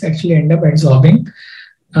molecules actually end up adsorbing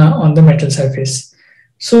on the metal surface.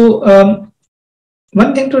 So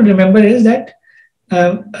one thing to remember is that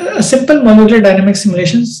a simple molecular dynamic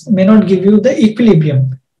simulations may not give you the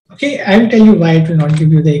equilibrium. Okay, I will tell you why it will not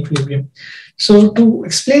give you the equilibrium. So to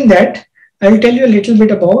explain that, I will tell you a little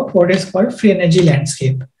bit about what is called free energy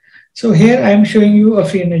landscape. So here I am showing you a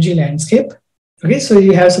free energy landscape. Okay, so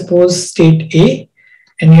you have, suppose, state A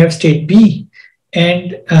and you have state B.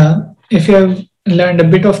 And if you have learned a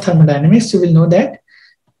bit of thermodynamics, you will know that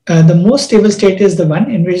the most stable state is the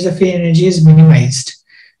one in which the free energy is minimized.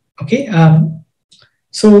 Okay,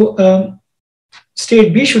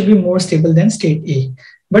 state B should be more stable than state A.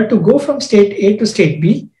 But to go from state A to state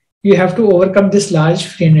B, you have to overcome this large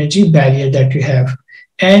free energy barrier that you have.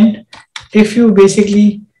 And if you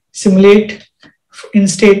basically simulate in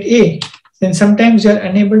state A, then sometimes you are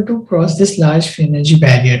unable to cross this large free energy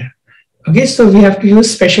barrier. Okay, so we have to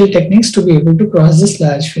use special techniques to be able to cross this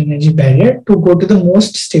large free energy barrier to go to the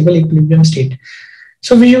most stable equilibrium state.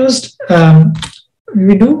 So we used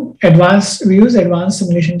we use advanced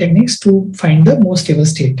simulation techniques to find the most stable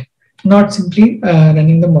state, not simply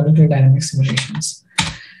running the molecular dynamic simulations.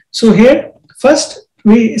 So here, first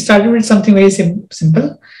we started with something very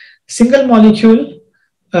simple. Single molecule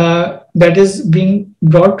that is being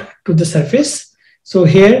brought to the surface. So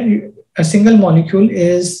here a single molecule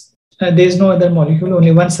is, there is no other molecule,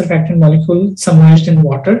 only one surfactant molecule submerged in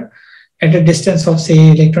water at a distance of,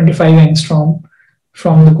 say, like 25 angstrom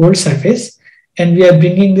from the gold surface. And we are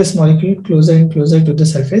bringing this molecule closer and closer to the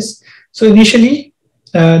surface. So initially,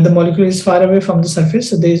 the molecule is far away from the surface,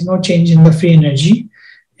 so there is no change in the free energy.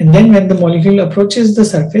 And then when the molecule approaches the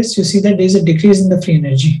surface, you see that there is a decrease in the free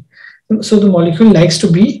energy. So the molecule likes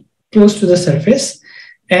to be close to the surface.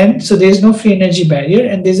 And so there is no free energy barrier,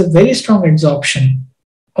 and there is a very strong adsorption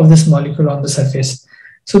of this molecule on the surface.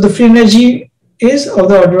 So the free energy is of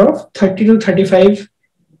the order of 30 to 35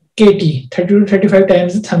 kT, 30 to 35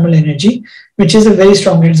 times the thermal energy, which is a very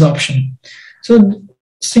strong adsorption. So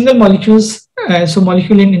single molecules, so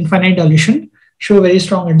molecule in infinite dilution, show very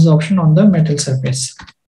strong adsorption on the metal surface.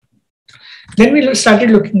 Then we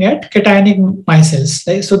started looking at cationic micelles.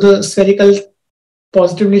 Right? So the spherical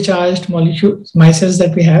positively charged molecules, micelles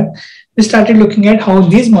that we have, we started looking at how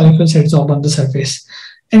these molecules adsorb on the surface.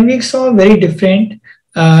 And we saw very different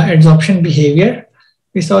adsorption behavior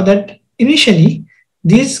we saw that initially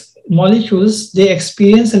these molecules, they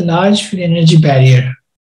experience a large free energy barrier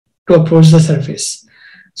to approach the surface.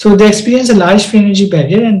 So they experience a large free energy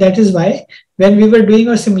barrier, and that is why when we were doing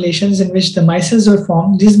our simulations in which the micelles were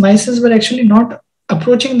formed, these micelles were actually not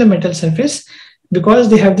approaching the metal surface because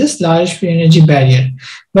they have this large free energy barrier.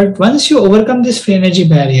 But once you overcome this free energy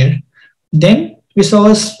barrier, then we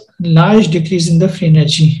saw a large decrease in the free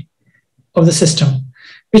energy of the system,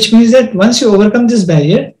 which means that once you overcome this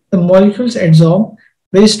barrier, the molecules adsorb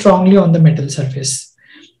very strongly on the metal surface.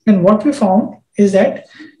 And what we found is that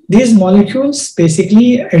these molecules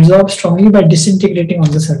basically adsorb strongly by disintegrating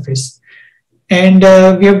on the surface. And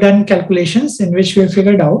we have done calculations in which we have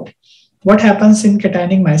figured out what happens in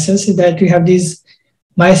cationic micelles is that you have these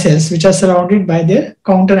micelles which are surrounded by their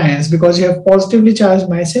counter ions, because you have positively charged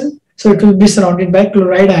micelle, so it will be surrounded by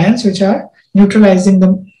chloride ions which are neutralizing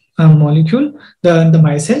the molecule, the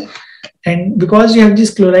micelle. And because you have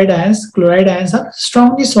these chloride ions are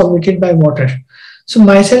strongly solvated by water. So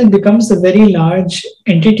micelle becomes a very large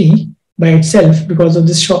entity by itself because of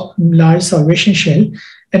this large solvation shell.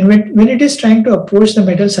 And when it is trying to approach the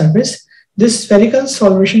metal surface, this spherical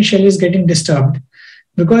solvation shell is getting disturbed.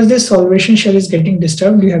 Because this solvation shell is getting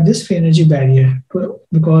disturbed, you have this free energy barrier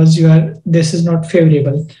because this is not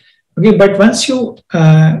favorable. Okay, but once you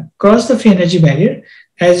cross the free energy barrier,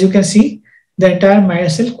 as you can see, the entire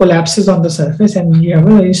micelle collapses on the surface and you have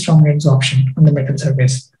a very strong adsorption on the metal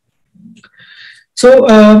surface. So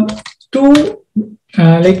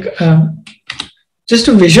just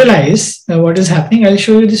to visualize what is happening, I'll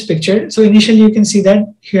show you this picture. So initially you can see that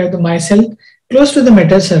here the micelle close to the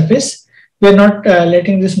metal surface. We are not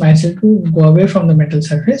letting this micelle to go away from the metal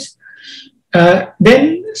surface.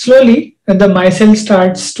 Then slowly the micelle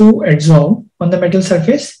starts to adsorb on the metal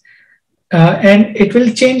surface and it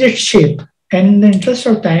will change its shape. And in the interest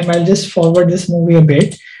of time, I'll just forward this movie a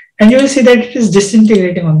bit and you will see that it is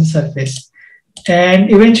disintegrating on the surface.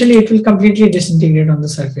 And eventually it will completely disintegrate on the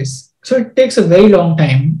surface. So it takes a very long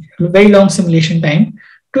time, a very long simulation time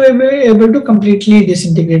to be able to completely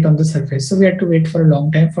disintegrate on the surface. So we had to wait for a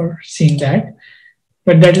long time for seeing that,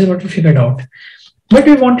 but that is what we figured out. But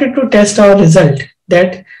we wanted to test our result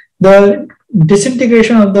that the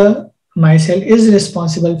disintegration of the micelle is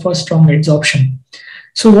responsible for strong adsorption.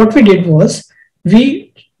 So what we did was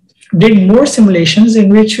we did more simulations in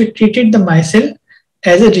which we treated the micelle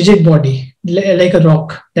as a rigid body, like a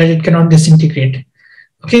rock that it cannot disintegrate.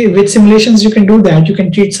 Okay, with simulations you can do that. You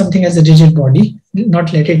can treat something as a rigid body,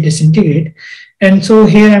 not let it disintegrate. And so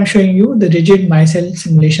here I'm showing you the rigid micelle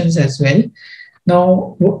simulations as well.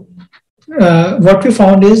 Now, what we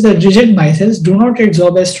found is that rigid micelles do not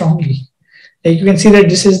adsorb as strongly. Like you can see that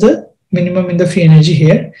this is the minimum in the free energy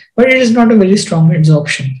here, but it is not a very strong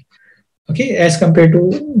adsorption, okay, as compared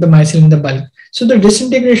to the micelle in the bulk. So the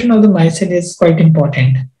disintegration of the micelle is quite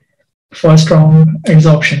important for strong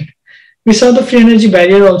adsorption. We saw the free energy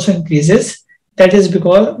barrier also increases. That is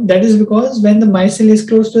because when the micelle is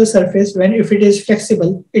close to the surface, if it is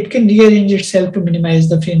flexible, it can rearrange itself to minimize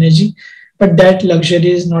the free energy, but that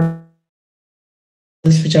luxury is not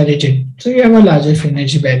which are rigid. So you have a larger free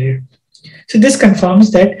energy barrier. So this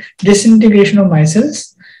confirms that disintegration of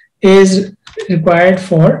micelles is required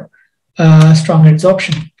for strong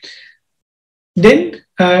adsorption. Then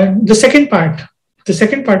the second part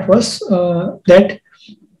was that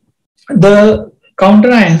the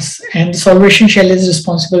counter ions and the solvation shell is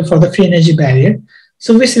responsible for the free energy barrier.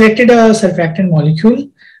 So we selected a surfactant molecule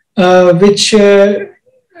which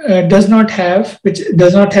does not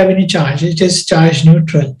have any charge. It is charge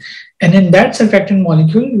neutral. And in that surfactant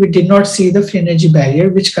molecule, we did not see the free energy barrier,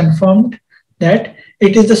 which confirmed that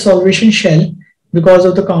it is the solvation shell because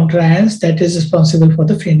of the counter ions that is responsible for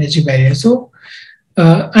the free energy barrier. So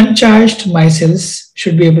uncharged micelles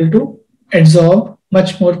should be able to adsorb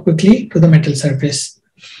much more quickly to the metal surface.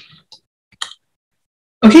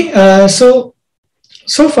 Okay, so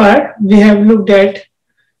far we have looked at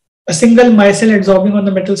a single micelle adsorbing on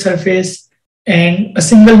the metal surface and a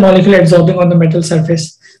single molecule adsorbing on the metal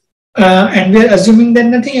surface. And we are assuming that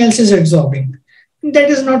nothing else is adsorbing. That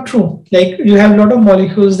is not true. Like you have a lot of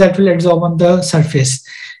molecules that will adsorb on the surface.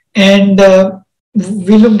 And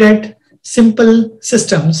we looked at simple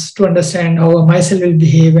systems to understand how a micelle will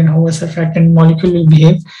behave and how a surfactant molecule will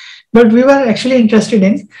behave. But we were actually interested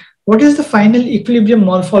in what is the final equilibrium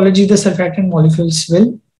morphology the surfactant molecules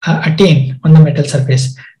will attain on the metal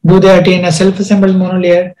surface. Do they attain a self-assembled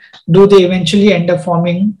monolayer? Do they eventually end up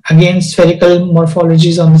forming again spherical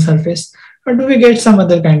morphologies on the surface? Or do we get some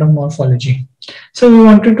other kind of morphology? So we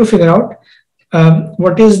wanted to figure out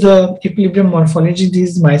what is the equilibrium morphology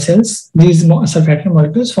these micelles, these surfactant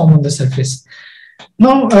molecules form on the surface.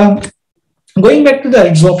 Now, going back to the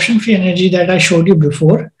adsorption free energy that I showed you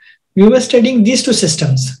before, we were studying these two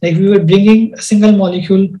systems. Like we were bringing a single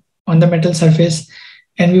molecule on the metal surface,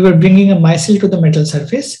 and we were bringing a micelle to the metal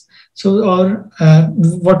surface. So,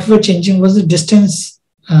 what we were changing was the distance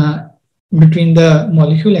between the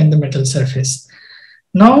molecule and the metal surface.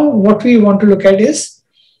 Now, what we want to look at is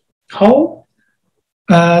how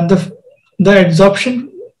the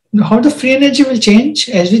adsorption, how the free energy will change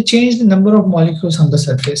as we change the number of molecules on the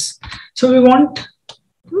surface. So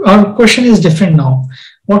our question is different now.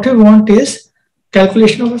 What we want is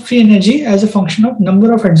calculation of a free energy as a function of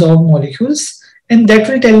number of adsorbed molecules, and that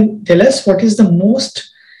will tell us what is the most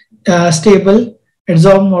stable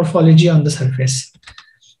adsorbed morphology on the surface.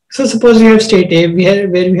 So suppose we have state A where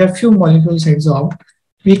we have few molecules adsorbed.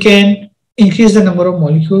 We can increase the number of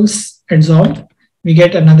molecules adsorbed. We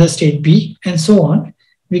get another state B, and so on.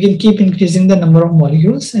 We can keep increasing the number of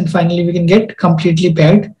molecules, and finally we can get completely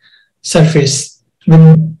packed surface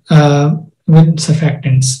with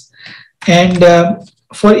surfactants. And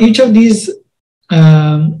for each of these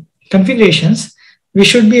configurations, we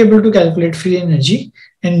should be able to calculate free energy.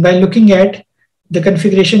 And by looking at the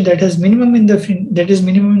configuration that is minimum in the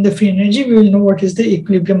free energy, we will know what is the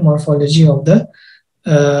equilibrium morphology of the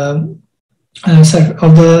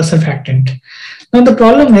surfactant. Now the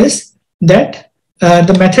problem is that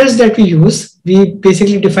the methods that we use, we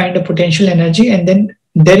basically defined a potential energy and then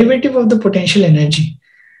derivative of the potential energy.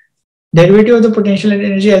 Derivative of the potential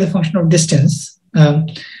energy as a function of distance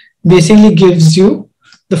basically gives you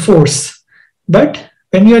the force. But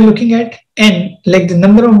when you are looking at n, like the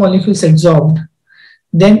number of molecules adsorbed,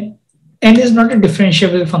 then n is not a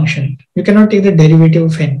differentiable function. You cannot take the derivative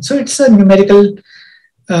of n. So it's a numerical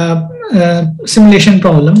simulation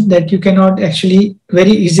problem that you cannot actually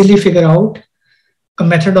very easily figure out a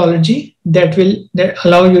methodology that will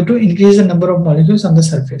allow you to increase the number of molecules on the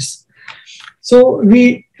surface. So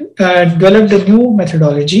we developed a new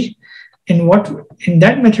methodology. In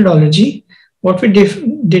that methodology, what we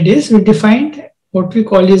did is we defined what we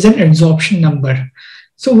call is an adsorption number.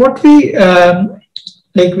 So what we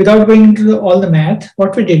without going into all the math,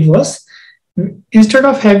 what we did was, instead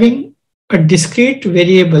of having a discrete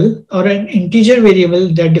variable or an integer variable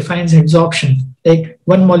that defines adsorption, like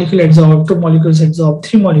 1 molecule adsorbed, 2 molecules adsorbed,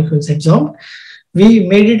 3 molecules adsorbed, we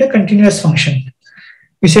made it a continuous function.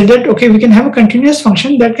 We said that, okay, we can have a continuous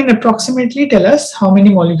function that can approximately tell us how many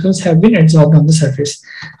molecules have been adsorbed on the surface.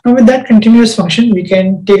 Now with that continuous function, we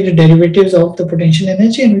can take the derivatives of the potential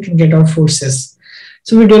energy and we can get our forces.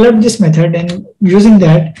 So we developed this method, and using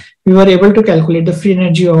that, we were able to calculate the free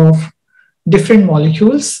energy of different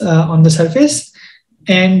molecules on the surface.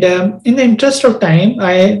 And in the interest of time,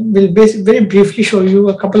 I will very briefly show you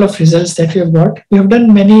a couple of results that we have got. We have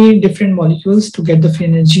done many different molecules to get the free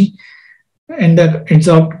energy and the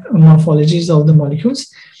adsorbed morphologies of the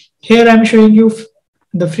molecules. Here I'm showing you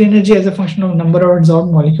the free energy as a function of number of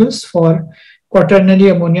adsorbed molecules for quaternary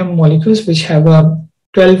ammonium molecules which have a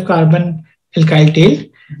 12 carbon alkyl tail.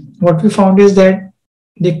 What we found is that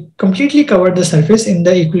they completely cover the surface in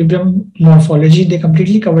the equilibrium morphology. They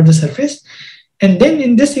completely cover the surface. And then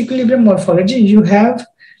in this equilibrium morphology, you have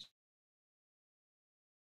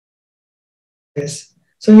this.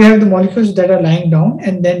 So you have the molecules that are lying down,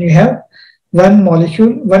 and then you have one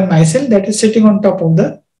micelle that is sitting on top of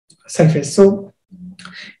the surface. So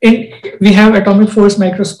we have atomic force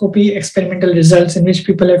microscopy experimental results in which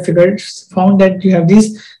people have found that you have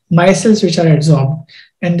these micelles which are adsorbed.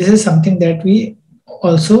 And this is something that we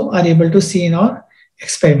also are able to see in our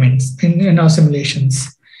experiments, in our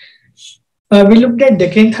simulations. We looked at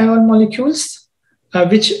decanthiol molecules,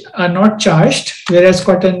 which are not charged, whereas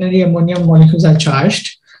quaternary ammonium molecules are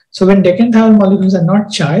charged. So when decanthiol molecules are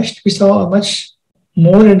not charged, we saw a much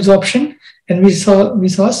more adsorption, and we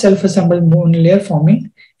saw self-assembled monolayer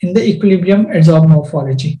forming in the equilibrium adsorbed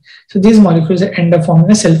morphology. So these molecules end up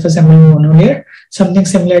forming a self-assembled monolayer, something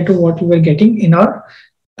similar to what we were getting in our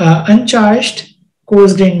uncharged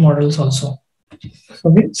coarse-grained models also.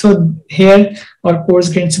 Okay, so here our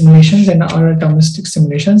coarse-grained simulations and our atomistic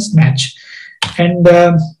simulations match. And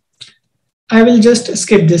I will just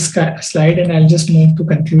skip this slide and I'll just move to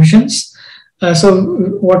conclusions. So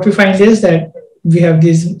what we find is that we have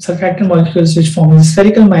these surfactant molecules which form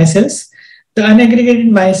spherical micelles. The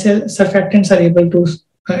unaggregated surfactants are able to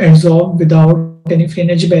adsorb without any free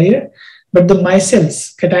energy barrier, but the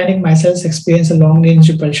micelles, cationic micelles, experience a long-range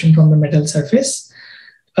repulsion from the metal surface.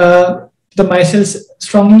 The micelles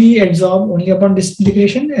strongly adsorb only upon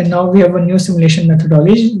disintegration, and now we have a new simulation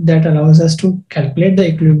methodology that allows us to calculate the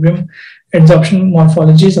equilibrium adsorption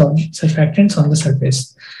morphologies of surfactants on the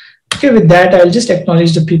surface. Okay, with that, I'll just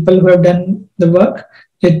acknowledge the people who have done the work.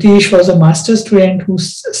 Yatish was a master's student who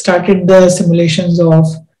started the simulations of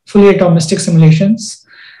fully atomistic simulations.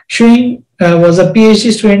 Shrin was a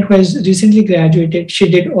PhD student who has recently graduated. She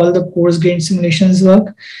did all the coarse grain simulations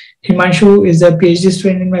work. Himanshu is a PhD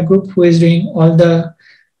student in my group who is doing all the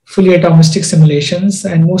fully atomistic simulations,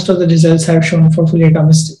 and most of the results I've shown for fully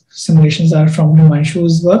atomistic simulations are from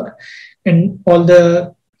Himanshu's work, and all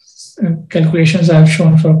the calculations I've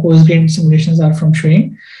shown for coarse grain simulations are from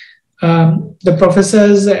Shrin. The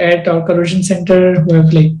professors at our corrosion center who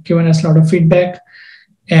have given us a lot of feedback,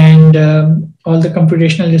 and all the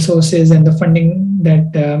computational resources and the funding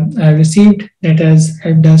that I received that has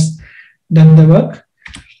helped us done the work.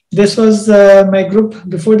 This was my group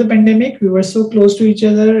before the pandemic. We were so close to each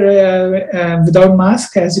other without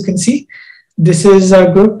mask, as you can see. This is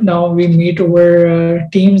our group. Now we meet over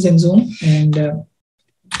Teams and Zoom, and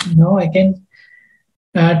now I can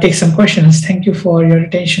take some questions. Thank you for your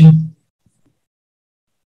attention.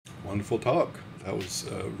 Wonderful talk. That was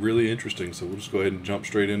really interesting. So we'll just go ahead and jump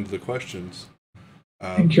straight into the questions.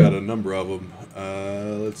 We've got a number of them.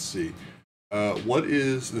 Let's see. What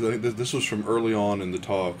is, this was from early on in the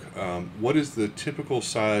talk, what is the typical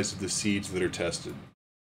size of the seeds that are tested?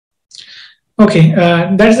 Okay,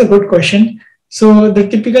 that's a good question. So the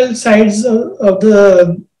typical size of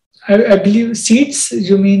the, I believe seeds,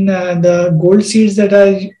 you mean the gold seeds that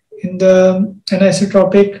are in the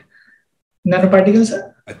anisotropic nanoparticles?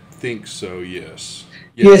 I think so, yes.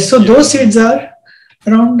 Yes, so those seeds are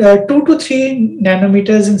around 2 to 3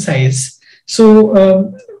 nanometers in size.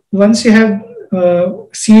 So once you have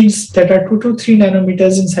seeds that are 2 to 3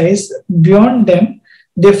 nanometers in size, beyond them,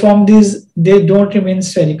 they form these, they don't remain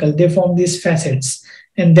spherical, they form these facets.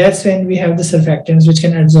 And that's when we have the surfactants which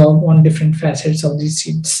can adsorb on different facets of these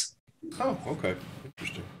seeds. Oh, okay.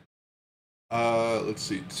 Interesting. Let's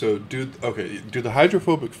see. So do the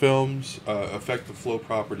hydrophobic films affect the flow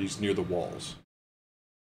properties near the walls?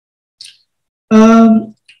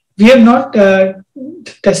 We have not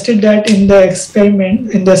tested that in the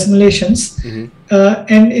experiment, in the simulations.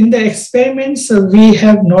 And in the experiments, we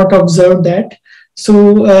have not observed that.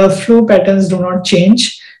 So flow patterns do not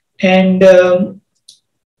change. And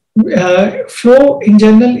flow in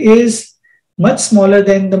general is much smaller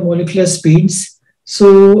than the molecular speeds.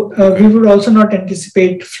 So we would also not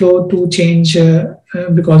anticipate flow to change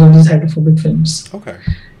because of these hydrophobic films. Okay.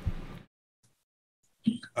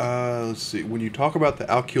 Let's see. When you talk about the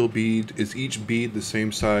alkyl bead, is each bead the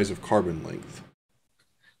same size of carbon length?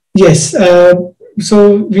 Yes.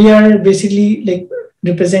 So we are basically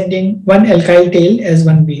representing one alkyl tail as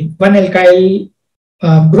one bead, one alkyl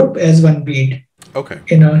group as one bead. Okay.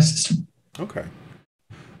 In our system. Okay.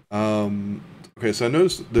 Okay. So I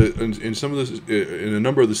noticed that in some of this, in a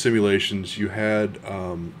number of the simulations, you had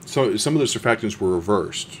some of the surfactants were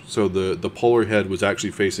reversed. So the polar head was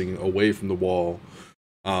actually facing away from the wall.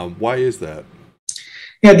 Why is that?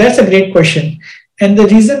 Yeah, that's a great question. And the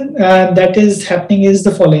reason that is happening is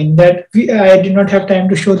the following, that I did not have time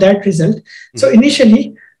to show that result. So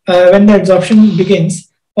initially, when the adsorption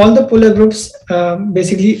begins, all the polar groups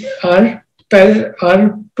basically are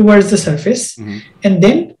towards the surface. And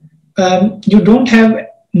then you don't have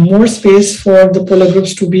more space for the polar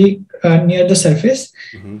groups to be near the surface.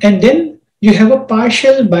 And then you have a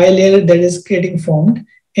partial bilayer that is getting formed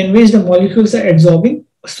in which the molecules are adsorbing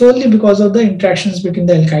solely because of the interactions between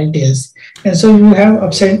the alkyl tails. And so you have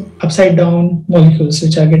upside down molecules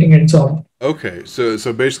which are getting adsorbed. Okay, so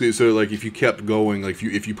basically, so like if you kept going, like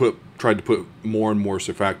if you tried to put more and more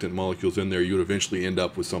surfactant molecules in there, you would eventually end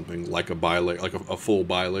up with something like a bilayer, like a full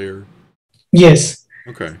bilayer. Yes.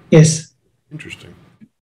 Okay. Yes. Interesting.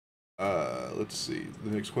 Let's see.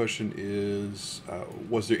 The next question is: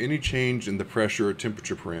 was there any change in the pressure or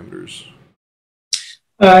temperature parameters?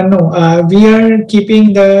 No, we are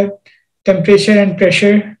keeping the temperature and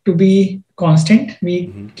pressure to be constant.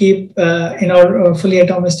 We keep, in our fully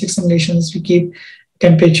atomistic simulations, we keep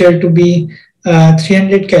temperature to be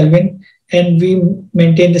 300 Kelvin, and we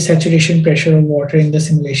maintain the saturation pressure of water in the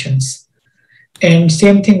simulations. And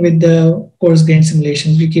same thing with the coarse grain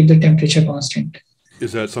simulations, we keep the temperature constant.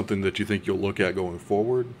 Is that something that you think you'll look at going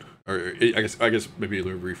forward? Or I guess maybe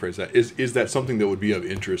let me rephrase that. Is that something that would be of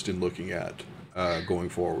interest in looking at going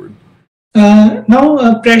forward?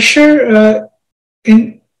 Now, pressure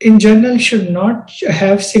in general should not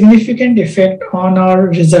have significant effect on our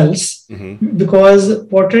results because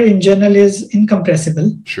water in general is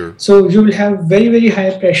incompressible. Sure. So you will have very, very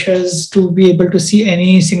high pressures to be able to see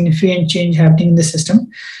any significant change happening in the system.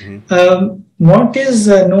 What is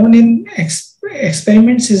known in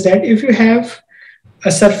experiments is that if you have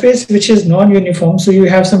a surface which is non-uniform, so you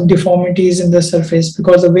have some deformities in the surface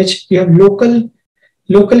because of which you have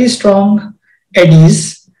locally strong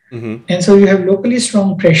eddies, and so you have locally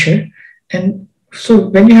strong pressure. And so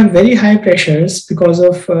when you have very high pressures, because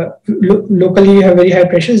of locally you have very high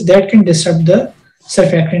pressures, that can disrupt the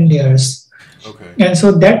surfactant layers. Okay. And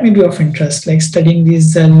so that may be of interest, like studying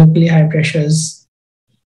these locally high pressures.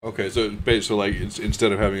 Okay, so like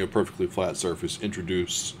instead of having a perfectly flat surface,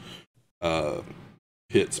 introduce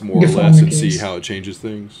hits more or less and see how it changes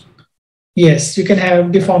things. Yes, you can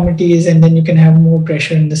have deformities, and then you can have more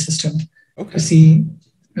pressure in the system. Okay. To see.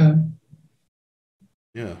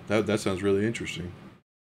 Yeah, that sounds really interesting.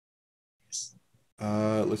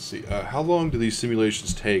 Let's see. How long do these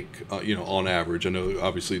simulations take? On average. I know,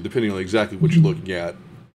 obviously, depending on exactly what you're looking at,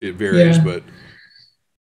 it varies. Yeah. But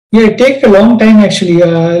yeah, it takes a long time actually.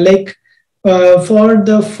 For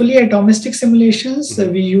the fully atomistic simulations,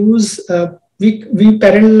 we use we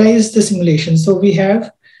parallelize the simulation. So we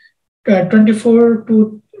have 24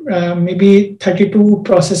 to maybe 32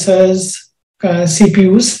 processors,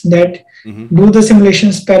 CPUs that do the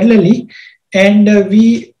simulations parallelly, and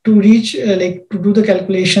we to do the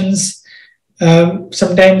calculations.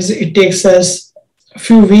 Sometimes it takes us a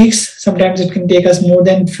few weeks. Sometimes it can take us more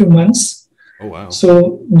than a few months. Oh wow!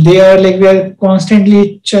 So we are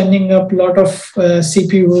constantly churning up a lot of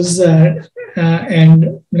CPUs,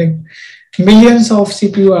 and like millions of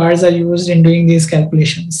CPU hours are used in doing these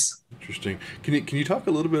calculations. Interesting. Can you talk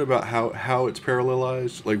a little bit about how it's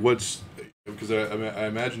parallelized? Like because I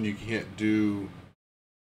imagine you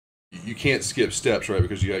can't skip steps, right?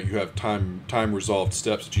 Because you have time resolved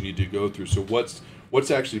steps that you need to go through. So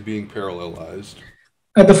what's actually being parallelized?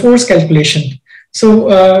 The force calculation. So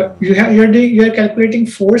you're calculating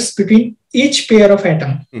force between each pair of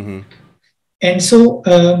atom, and so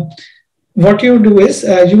what you do is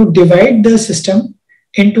you divide the system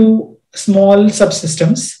into small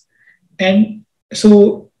subsystems, and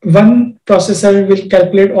so one processor will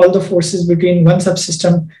calculate all the forces between one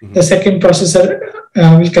subsystem. The second processor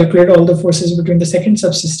will calculate all the forces between the second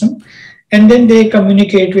subsystem, and then they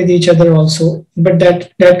communicate with each other also. But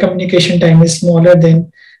that communication time is smaller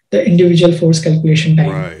than the individual force calculation time.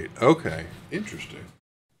 Right. Okay. Interesting.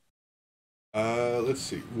 Let's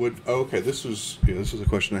see. This was a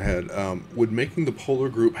question I had. Would making the polar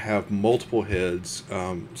group have multiple heads,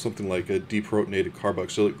 something like a deprotonated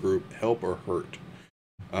carboxylic group, help or hurt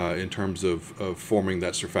in terms of forming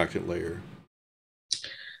that surfactant layer?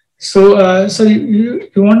 So, you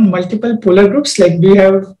want multiple polar groups? Like, do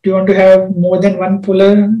you want to have more than one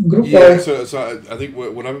polar group? Yeah. So I think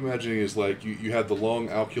what I'm imagining is like you have the long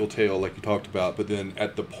alkyl tail, like you talked about, but then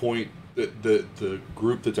at the point the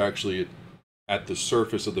group that's actually at the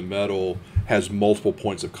surface of the metal has multiple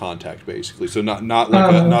points of contact, basically. So not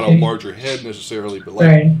a larger head necessarily, but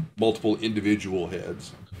like multiple individual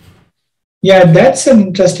heads. Yeah, that's an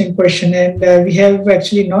interesting question, and we have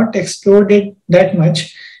actually not explored it that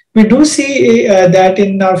much. We do see that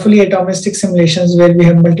in our fully atomistic simulations where we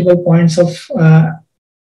have multiple points of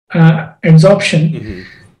adsorption.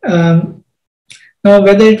 Now,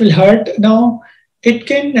 whether it will hurt, it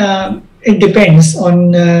can. It depends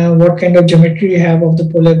on what kind of geometry you have of the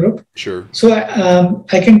polar group. Sure. So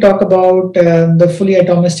I can talk about the fully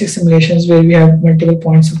atomistic simulations where we have multiple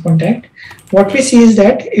points of contact. What we see is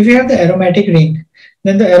that if you have the aromatic ring,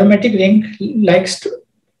 then the aromatic ring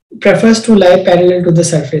prefers to lie parallel to the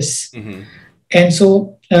surface, and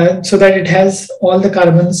so that it has all the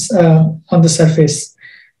carbons on the surface.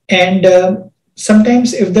 And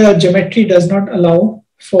sometimes, if the geometry does not allow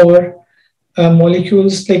for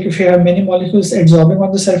molecules, like if you have many molecules adsorbing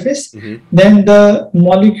on the surface, then the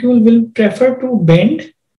molecule will prefer to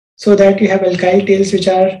bend so that you have alkyl tails which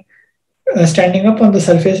are standing up on the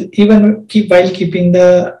surface, even while keeping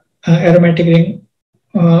the aromatic ring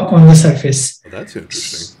on the surface. That's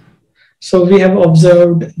interesting. So we have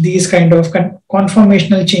observed these kind of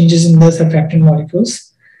conformational changes in the surfactant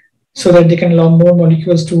molecules so that they can allow more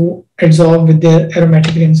molecules to adsorb with their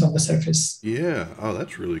aromatic rings on the surface. Yeah. Oh,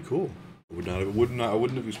 that's really cool. I wouldn't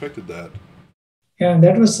have expected that. Yeah,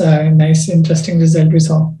 that was a nice, interesting result we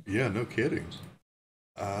saw. Yeah, no kidding.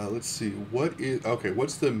 Let's see.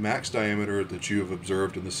 What's the max diameter that you have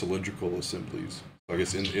observed in the cylindrical assemblies? I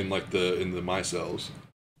guess in the micelles.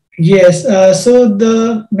 Yes. So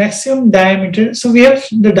the maximum diameter. So we have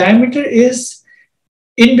the diameter is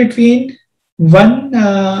in between one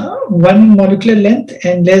molecular length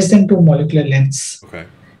and less than 2 molecular lengths. Okay.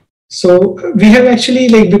 So we have actually,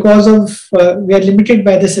 because of we are limited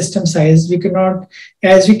by the system size, we cannot,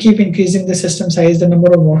 as we keep increasing the system size, the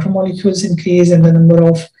number of water molecules increase and the number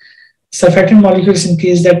of surfactant molecules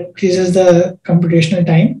increase, that increases the computational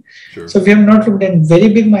time. Sure. So we have not looked at very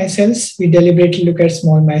big micelles. We deliberately look at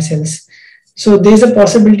small micelles. So there's a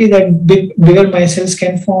possibility that bigger micelles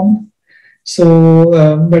can form.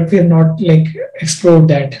 So, but we have not like explored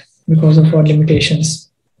that because of our limitations.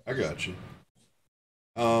 I got you.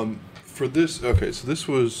 For this, okay, so this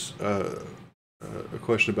was a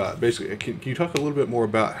question about basically. Can you talk a little bit more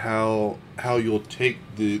about how you'll take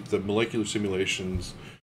the molecular simulations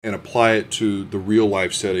and apply it to the real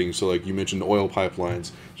life setting? So, like you mentioned, oil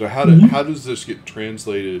pipelines. So, how does this get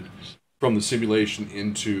translated from the simulation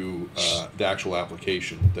into the actual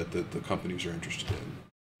application that the companies are interested in?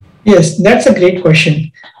 Yes, that's a great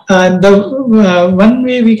question. The one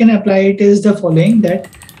way we can apply it is the following: that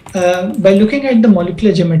by looking at the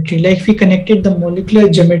molecular geometry, like if we connected the molecular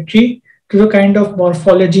geometry to the kind of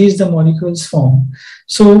morphologies the molecules form.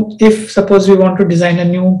 So if suppose we want to design a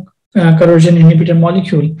new corrosion inhibitor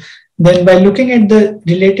molecule, then by looking at the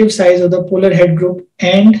relative size of the polar head group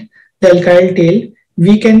and the alkyl tail,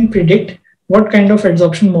 we can predict what kind of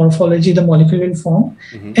adsorption morphology the molecule will form.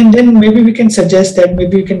 And then maybe we can suggest that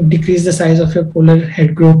maybe you can decrease the size of your polar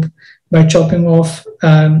head group by chopping off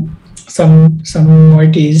some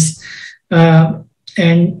moieties,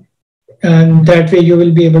 and that way you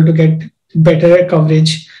will be able to get better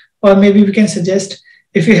coverage. Or maybe we can suggest,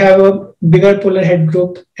 if you have a bigger polar head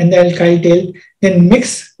group and the alkyl tail, then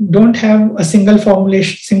don't have a single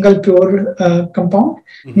formulation, single pure compound.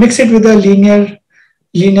 Mix it with a linear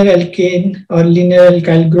alkane or linear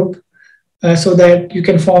alkyl group, so that you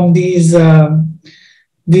can form these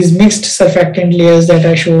mixed surfactant layers that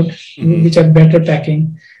I showed, which are better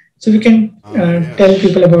packing. So we can tell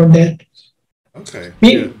people about that. Okay.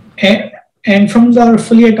 And from the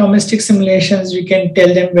fully atomistic simulations, we can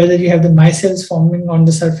tell them whether you have the micelles forming on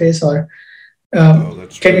the surface, or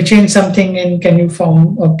can you change something and can you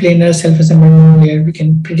form a planar self-assembling layer. We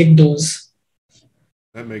can predict those.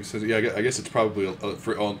 That makes sense. Yeah, I guess it's probably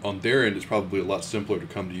on their end. It's probably a lot simpler to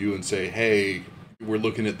come to you and say, "Hey, we're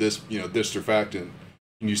looking at this, this surfactant.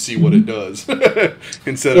 Can you see what it does?"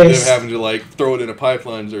 Instead of them having to like throw it in a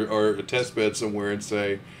pipeline or a test bed somewhere and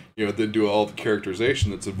say, then do all the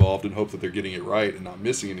characterization that's involved and hope that they're getting it right and not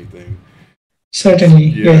missing anything. Certainly,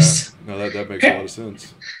 yes. No, that makes a lot of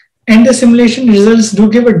sense. And the simulation results do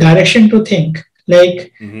give a direction to think.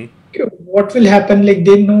 Like, what will happen? Like,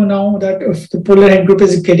 they know now that if the polar head group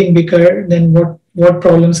is getting bigger, then what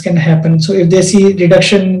problems can happen. So if they see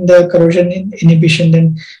reduction in the corrosion inhibition,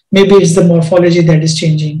 then maybe it's the morphology that is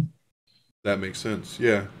changing. That makes sense.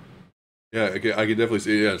 Yeah. Yeah, I could definitely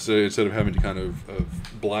see. So instead of having to kind of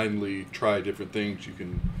blindly try different things, you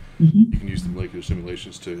can use the molecular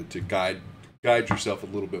simulations to guide yourself a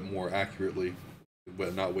little bit more accurately,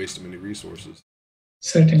 but not waste too many resources.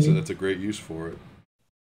 Certainly. So that's a great use for it.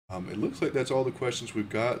 It looks like that's all the questions we've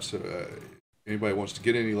got. So anybody wants to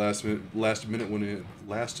get any last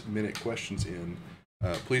minute questions in,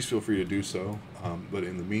 please feel free to do so. But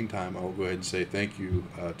in the meantime, I will go ahead and say thank you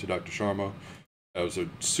to Dr. Sharma. That was a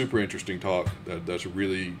super interesting talk. That's a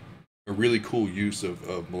really cool use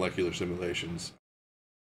of molecular simulations,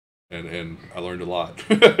 and I learned a lot.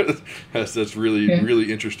 That's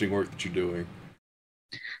really interesting work that you're doing.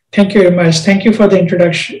 Thank you very much. Thank you for the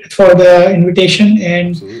introduction, for the invitation, and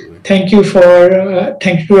Absolutely. thank you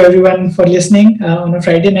to everyone for listening on a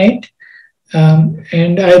Friday night.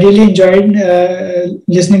 And I really enjoyed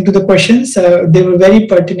listening to the questions. They were very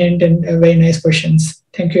pertinent and very nice questions.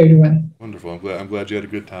 Thank you, everyone. Wonderful. I'm glad you had a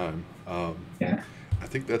good time. I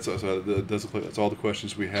think that's all the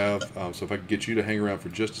questions we have. So if I could get you to hang around for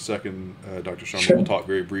just a second, Dr. Sharma, We'll talk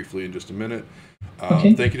very briefly in just a minute.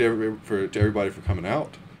 Thank you to everybody for coming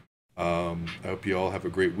out. I hope you all have a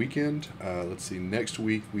great weekend. Let's see. Next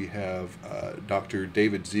week we have Dr.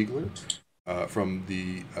 David Ziegler from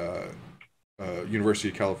the University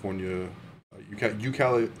of California,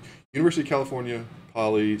 University of California,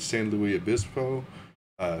 Poly San Luis Obispo,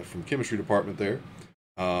 from chemistry department there,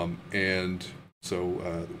 and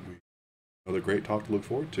so another great talk to look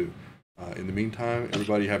forward to. In the meantime,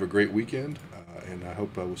 everybody have a great weekend, and I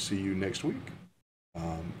hope I will see you next week.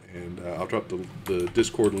 And I'll drop the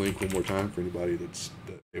Discord link one more time for anybody that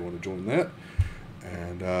they want to join that.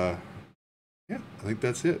 And I think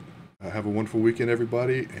that's it. Have a wonderful weekend,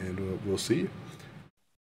 everybody, and we'll see you.